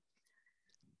 like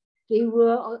they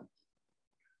were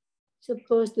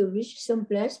supposed to reach some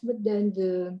place, but then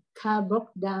the car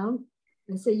broke down,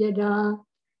 and Sayadaw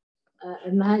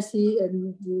and Mahasi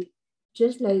and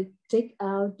just like take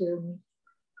out the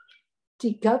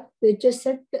teacup. They just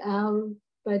sat out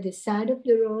by the side of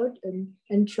the road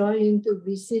and trying to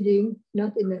be sitting,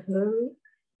 not in a hurry,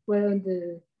 while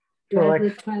the driver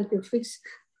tried to fix.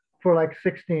 For like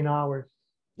 16 hours.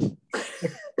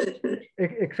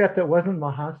 Except it wasn't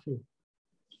Mahasi.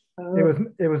 Oh.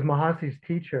 It was Mahasi's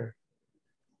teacher.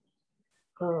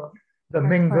 Oh. The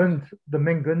Mingun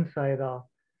Sayadaw.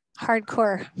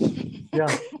 Hardcore.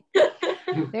 Yeah.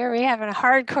 There we have a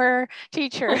hardcore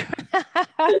teacher.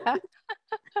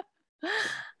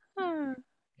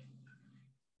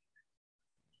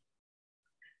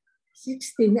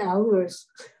 16 hours.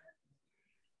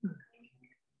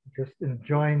 Just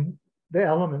enjoying the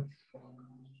elements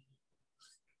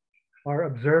or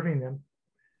observing them,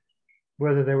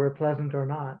 whether they were pleasant or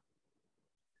not.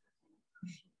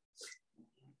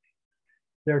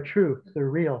 They're true, they're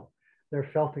real, they're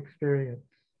felt experience.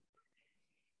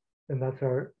 And that's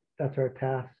our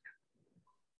task.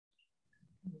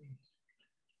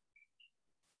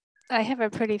 I have a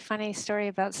pretty funny story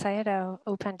about Sayadaw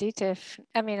U Pandita.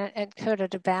 I mean, it sort of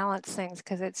to balance things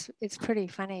because it's pretty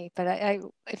funny. But I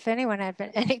if anyone had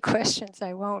any questions,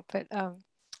 I won't. But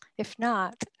if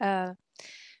not,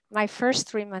 my first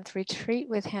 3-month retreat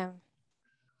with him,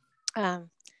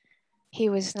 he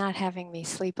was not having me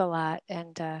sleep a lot,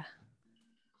 and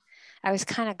I was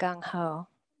kind of gung ho.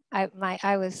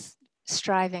 I was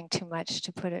striving too much,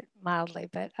 to put it mildly,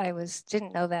 but I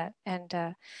didn't know that. And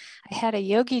I had a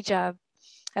yogi job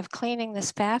of cleaning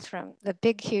this bathroom, the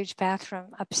big, huge bathroom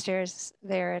upstairs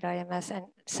there at IMS. And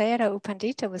Sayadaw U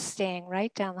Pandita was staying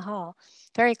right down the hall,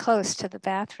 very close to the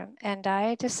bathroom. And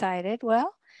I decided,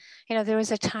 well, you know, there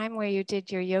was a time where you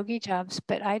did your yogi jobs,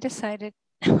 but I decided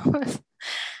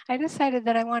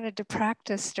that I wanted to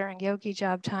practice during yogi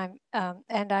job time.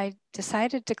 And I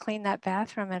decided to clean that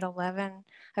bathroom at 11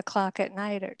 o'clock at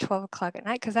night or 12 o'clock at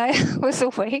night because I was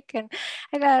awake and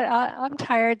I thought, I'm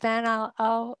tired then,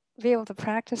 I'll be able to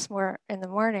practice more in the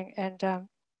morning. And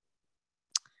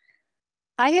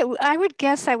I would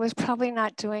guess I was probably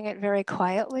not doing it very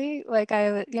quietly. Like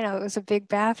you know, it was a big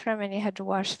bathroom and you had to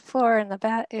wash the floor and the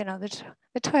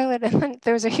toilet, and then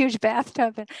there was a huge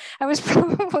bathtub, and I was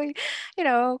probably, you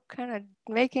know, kind of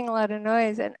making a lot of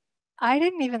noise. And I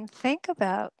didn't even think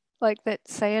about like that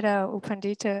Sayadaw U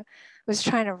Pandita was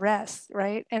trying to rest,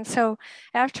 right? And so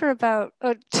after about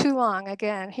too long,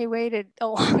 again, he waited a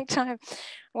long time.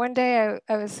 One day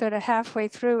I was sort of halfway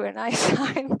through and I saw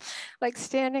him like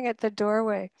standing at the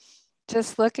doorway,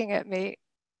 just looking at me.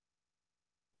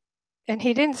 And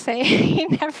he didn't say, he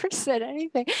never said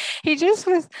anything. He just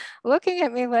was looking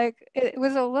at me like, it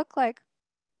was a look like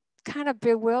kind of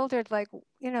bewildered, like,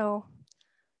 you know,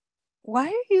 why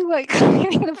are you like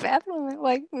cleaning the bathroom at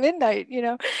like midnight? You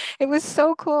know, it was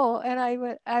so cool.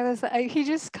 And he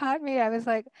just caught me. I was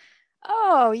like,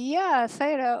 oh yeah,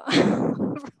 Sayadaw,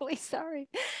 I'm really sorry.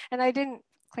 And I didn't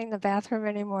clean the bathroom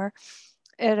anymore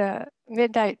at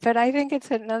midnight. But I think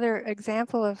it's another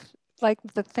example of like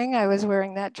the thing I was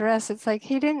wearing, that dress. It's like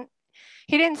he didn't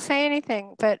say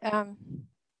anything, but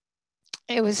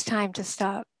it was time to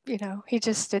stop. You know, he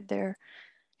just stood there.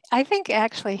 I think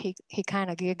actually he kind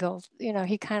of giggled. You know,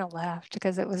 he kind of laughed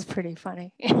because it was pretty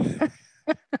funny.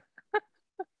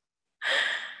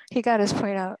 He got his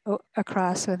point out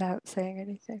across without saying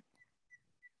anything.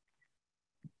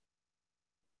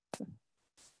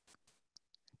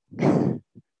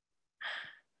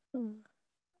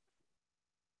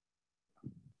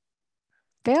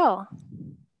 Bill.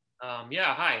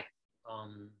 Yeah, hi.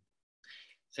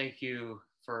 Thank you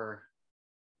for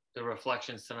the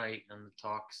reflections tonight and the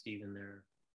talk, Stephen. They're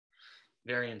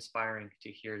very inspiring to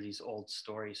hear these old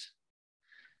stories.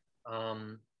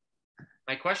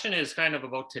 My question is kind of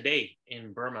about today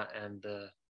in Burma and the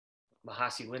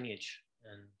Mahasi lineage.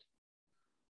 And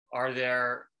are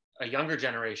there a younger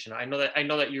generation? I know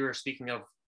that you were speaking of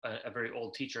a very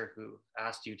old teacher who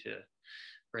asked you to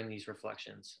bring these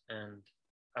reflections. And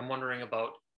I'm wondering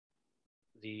about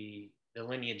the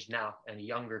lineage now and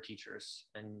younger teachers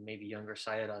and maybe younger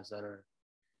Sayadaws that are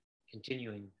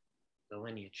continuing the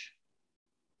lineage.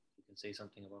 You can say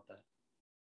something about that.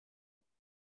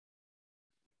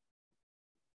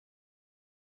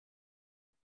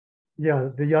 Yeah,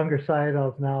 the younger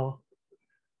Sayadaws now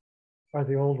are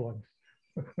the old ones.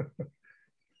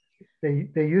 They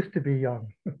used to be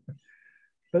young,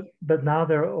 but now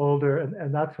they're older,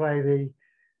 and that's why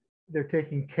they're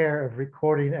taking care of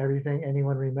recording everything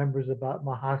anyone remembers about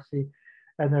Mahasi,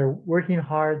 and they're working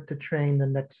hard to train the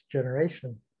next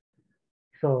generation.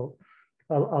 So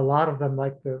a lot of them,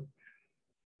 like the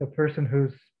person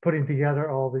who's putting together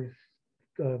all these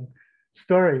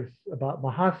stories about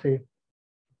Mahasi,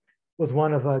 was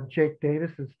one of Jake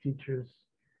Davis's teachers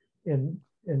in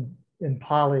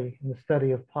Pali, in the study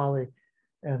of Pali,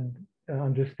 and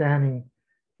understanding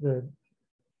the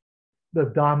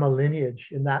Dhamma lineage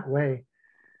in that way.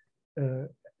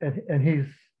 And he's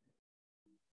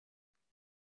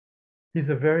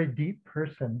a very deep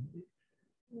person.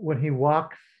 When he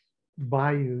walks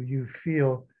by you, you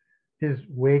feel his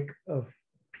wake of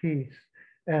peace.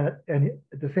 And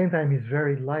at the same time, he's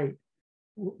very light.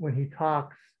 When he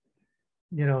talks,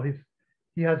 you know,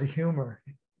 he has a humor.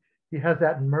 He has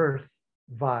that mirth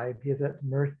vibe. He has that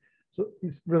mirth. So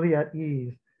he's really at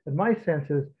ease. And my sense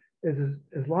is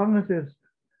as long as there's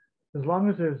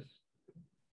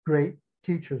great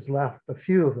teachers left, a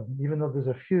few of them, even though there's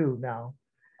a few now,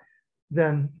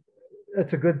 then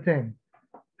it's a good thing.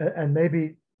 And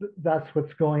maybe that's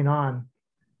what's going on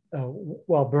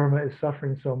while Burma is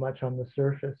suffering so much on the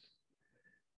surface.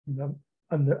 You know,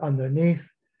 underneath,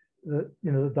 the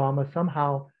Dhamma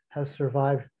somehow has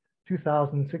survived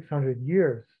 2,600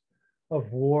 years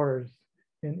of wars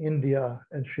in India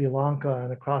and Sri Lanka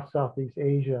and across Southeast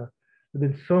Asia. There have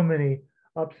been so many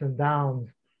ups and downs,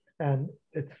 and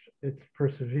it's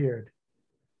persevered.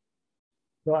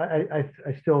 So I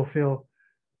still feel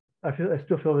that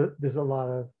there's a lot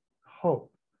of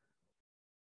hope.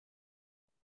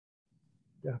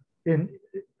 Yeah.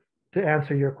 To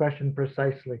answer your question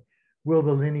precisely, will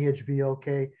the lineage be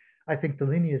okay? I think the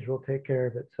lineage will take care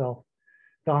of itself.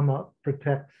 Dhamma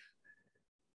protects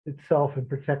itself and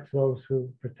protects those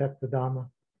who protect the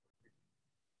Dhamma.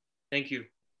 Thank you.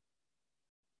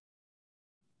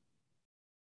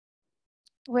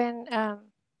 When I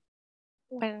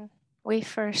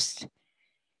first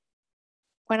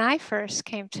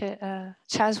came to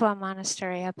Chazwa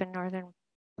Monastery up in northern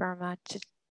Burma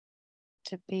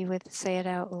to be with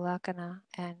Sayadaw Ulakana,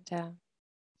 and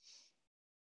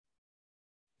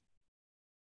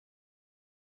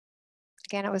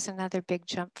again, it was another big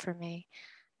jump for me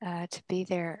to be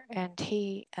there. And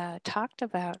he talked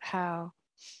about how,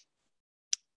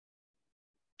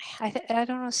 I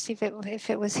don't know, Steve, if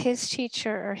it was his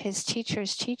teacher or his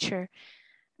teacher's teacher,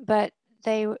 but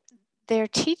their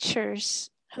teachers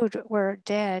who were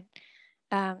dead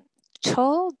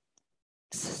told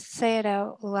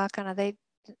Sayadaw Ulakana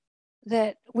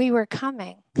that we were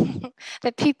coming,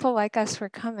 that people like us were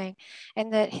coming,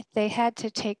 and that they had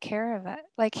to take care of it.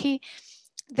 Like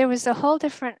there was a whole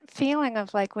different feeling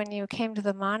of like when you came to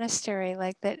the monastery,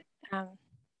 like that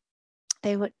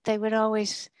they would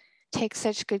always take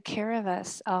such good care of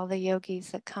us, all the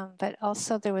yogis that come, but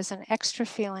also there was an extra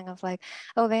feeling of like,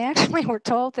 oh, they actually were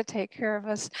told to take care of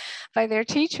us by their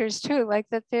teachers too, like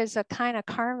that there's a kind of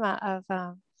karma of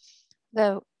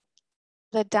the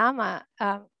Dhamma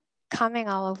coming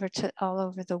all over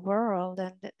the world.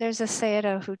 And there's a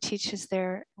Sayadaw who teaches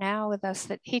there now with us,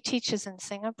 that he teaches in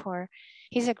Singapore.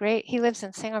 He lives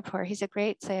in Singapore. He's a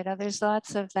great Sayadaw. There's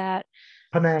lots of that.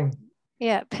 Penang.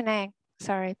 Yeah, Penang.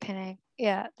 Sorry, Penang.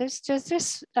 Yeah, there's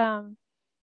just I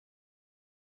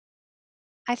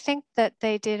think that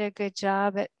they did a good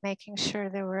job at making sure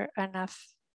there were enough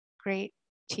great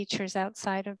teachers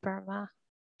outside of Burma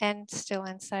and still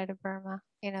inside of Burma,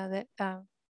 you know, that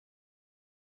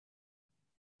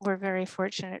we're very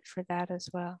fortunate for that as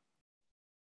well.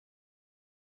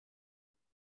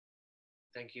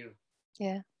 Thank you.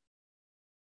 Yeah.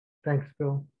 Thanks,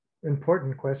 Bill.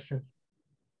 Important question.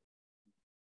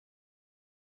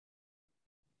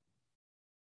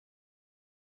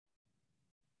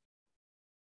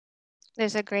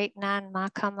 There's a great nun, Ma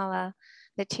Kamala,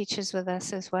 that teaches with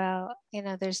us as well. You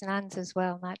know, there's nuns as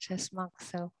well, not just monks.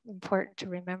 So important to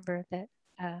remember that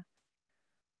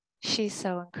she's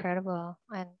so incredible.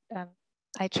 And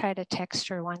I try to text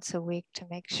her once a week to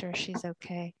make sure she's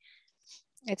okay.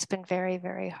 It's been very,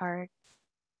 very hard,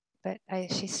 but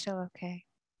she's still okay.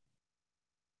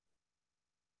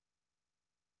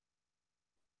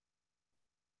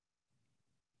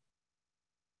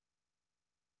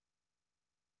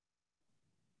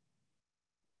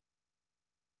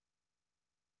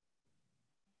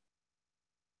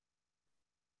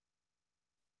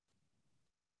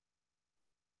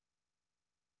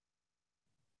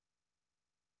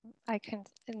 I can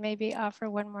maybe offer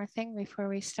one more thing before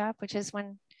we stop, which is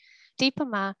when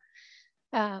Deepama,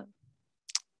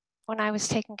 when I was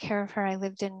taking care of her, I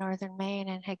lived in northern Maine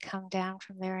and had come down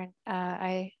from there, and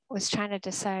I was trying to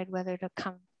decide whether to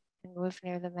come and move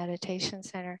near the meditation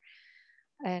center.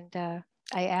 And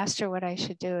I asked her what I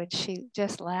should do, and she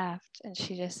just laughed, and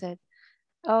she just said,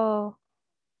 "Oh,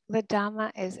 the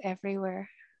Dhamma is everywhere."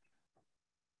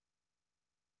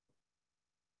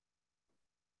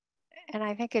 And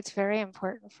I think it's very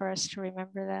important for us to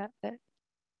remember that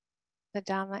the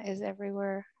Dhamma is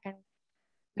everywhere, and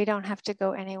we don't have to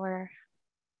go anywhere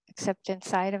except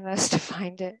inside of us to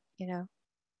find it, you know.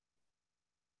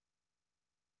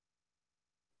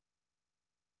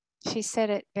 She said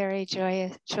it very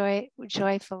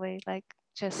joyfully, like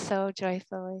just so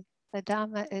joyfully. The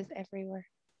Dhamma is everywhere.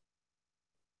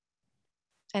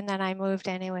 And then I moved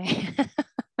anyway.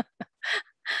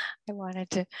 I wanted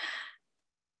to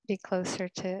be closer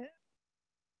to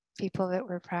people that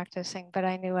were practicing, but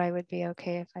I knew I would be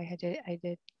okay if I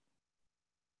did.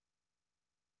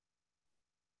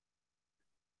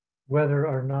 Whether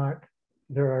or not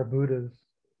there are Buddhas,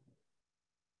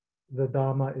 the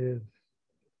Dhamma is.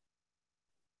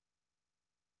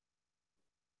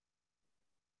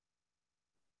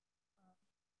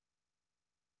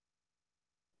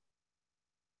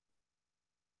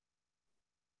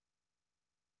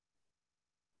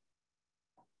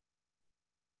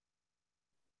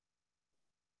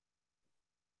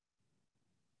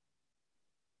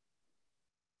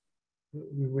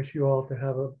 We wish you all to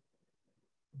have a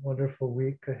wonderful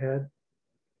week ahead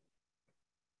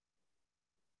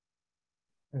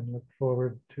and look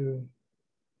forward to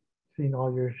seeing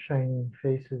all your shining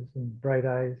faces and bright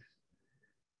eyes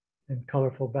and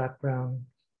colorful backgrounds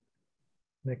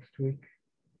next week.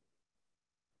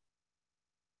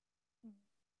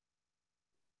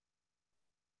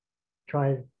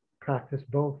 Try practice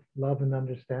both love and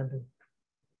understanding.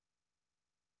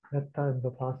 Metta and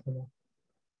Vipassana.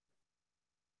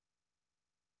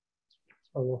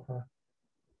 Aloha.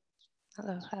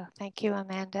 Aloha. Thank you,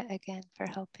 Amanda, again for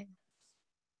helping.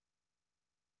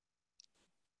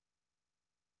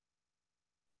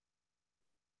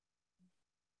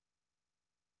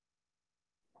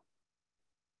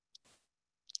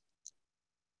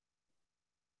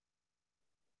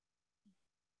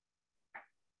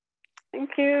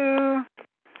 Thank you.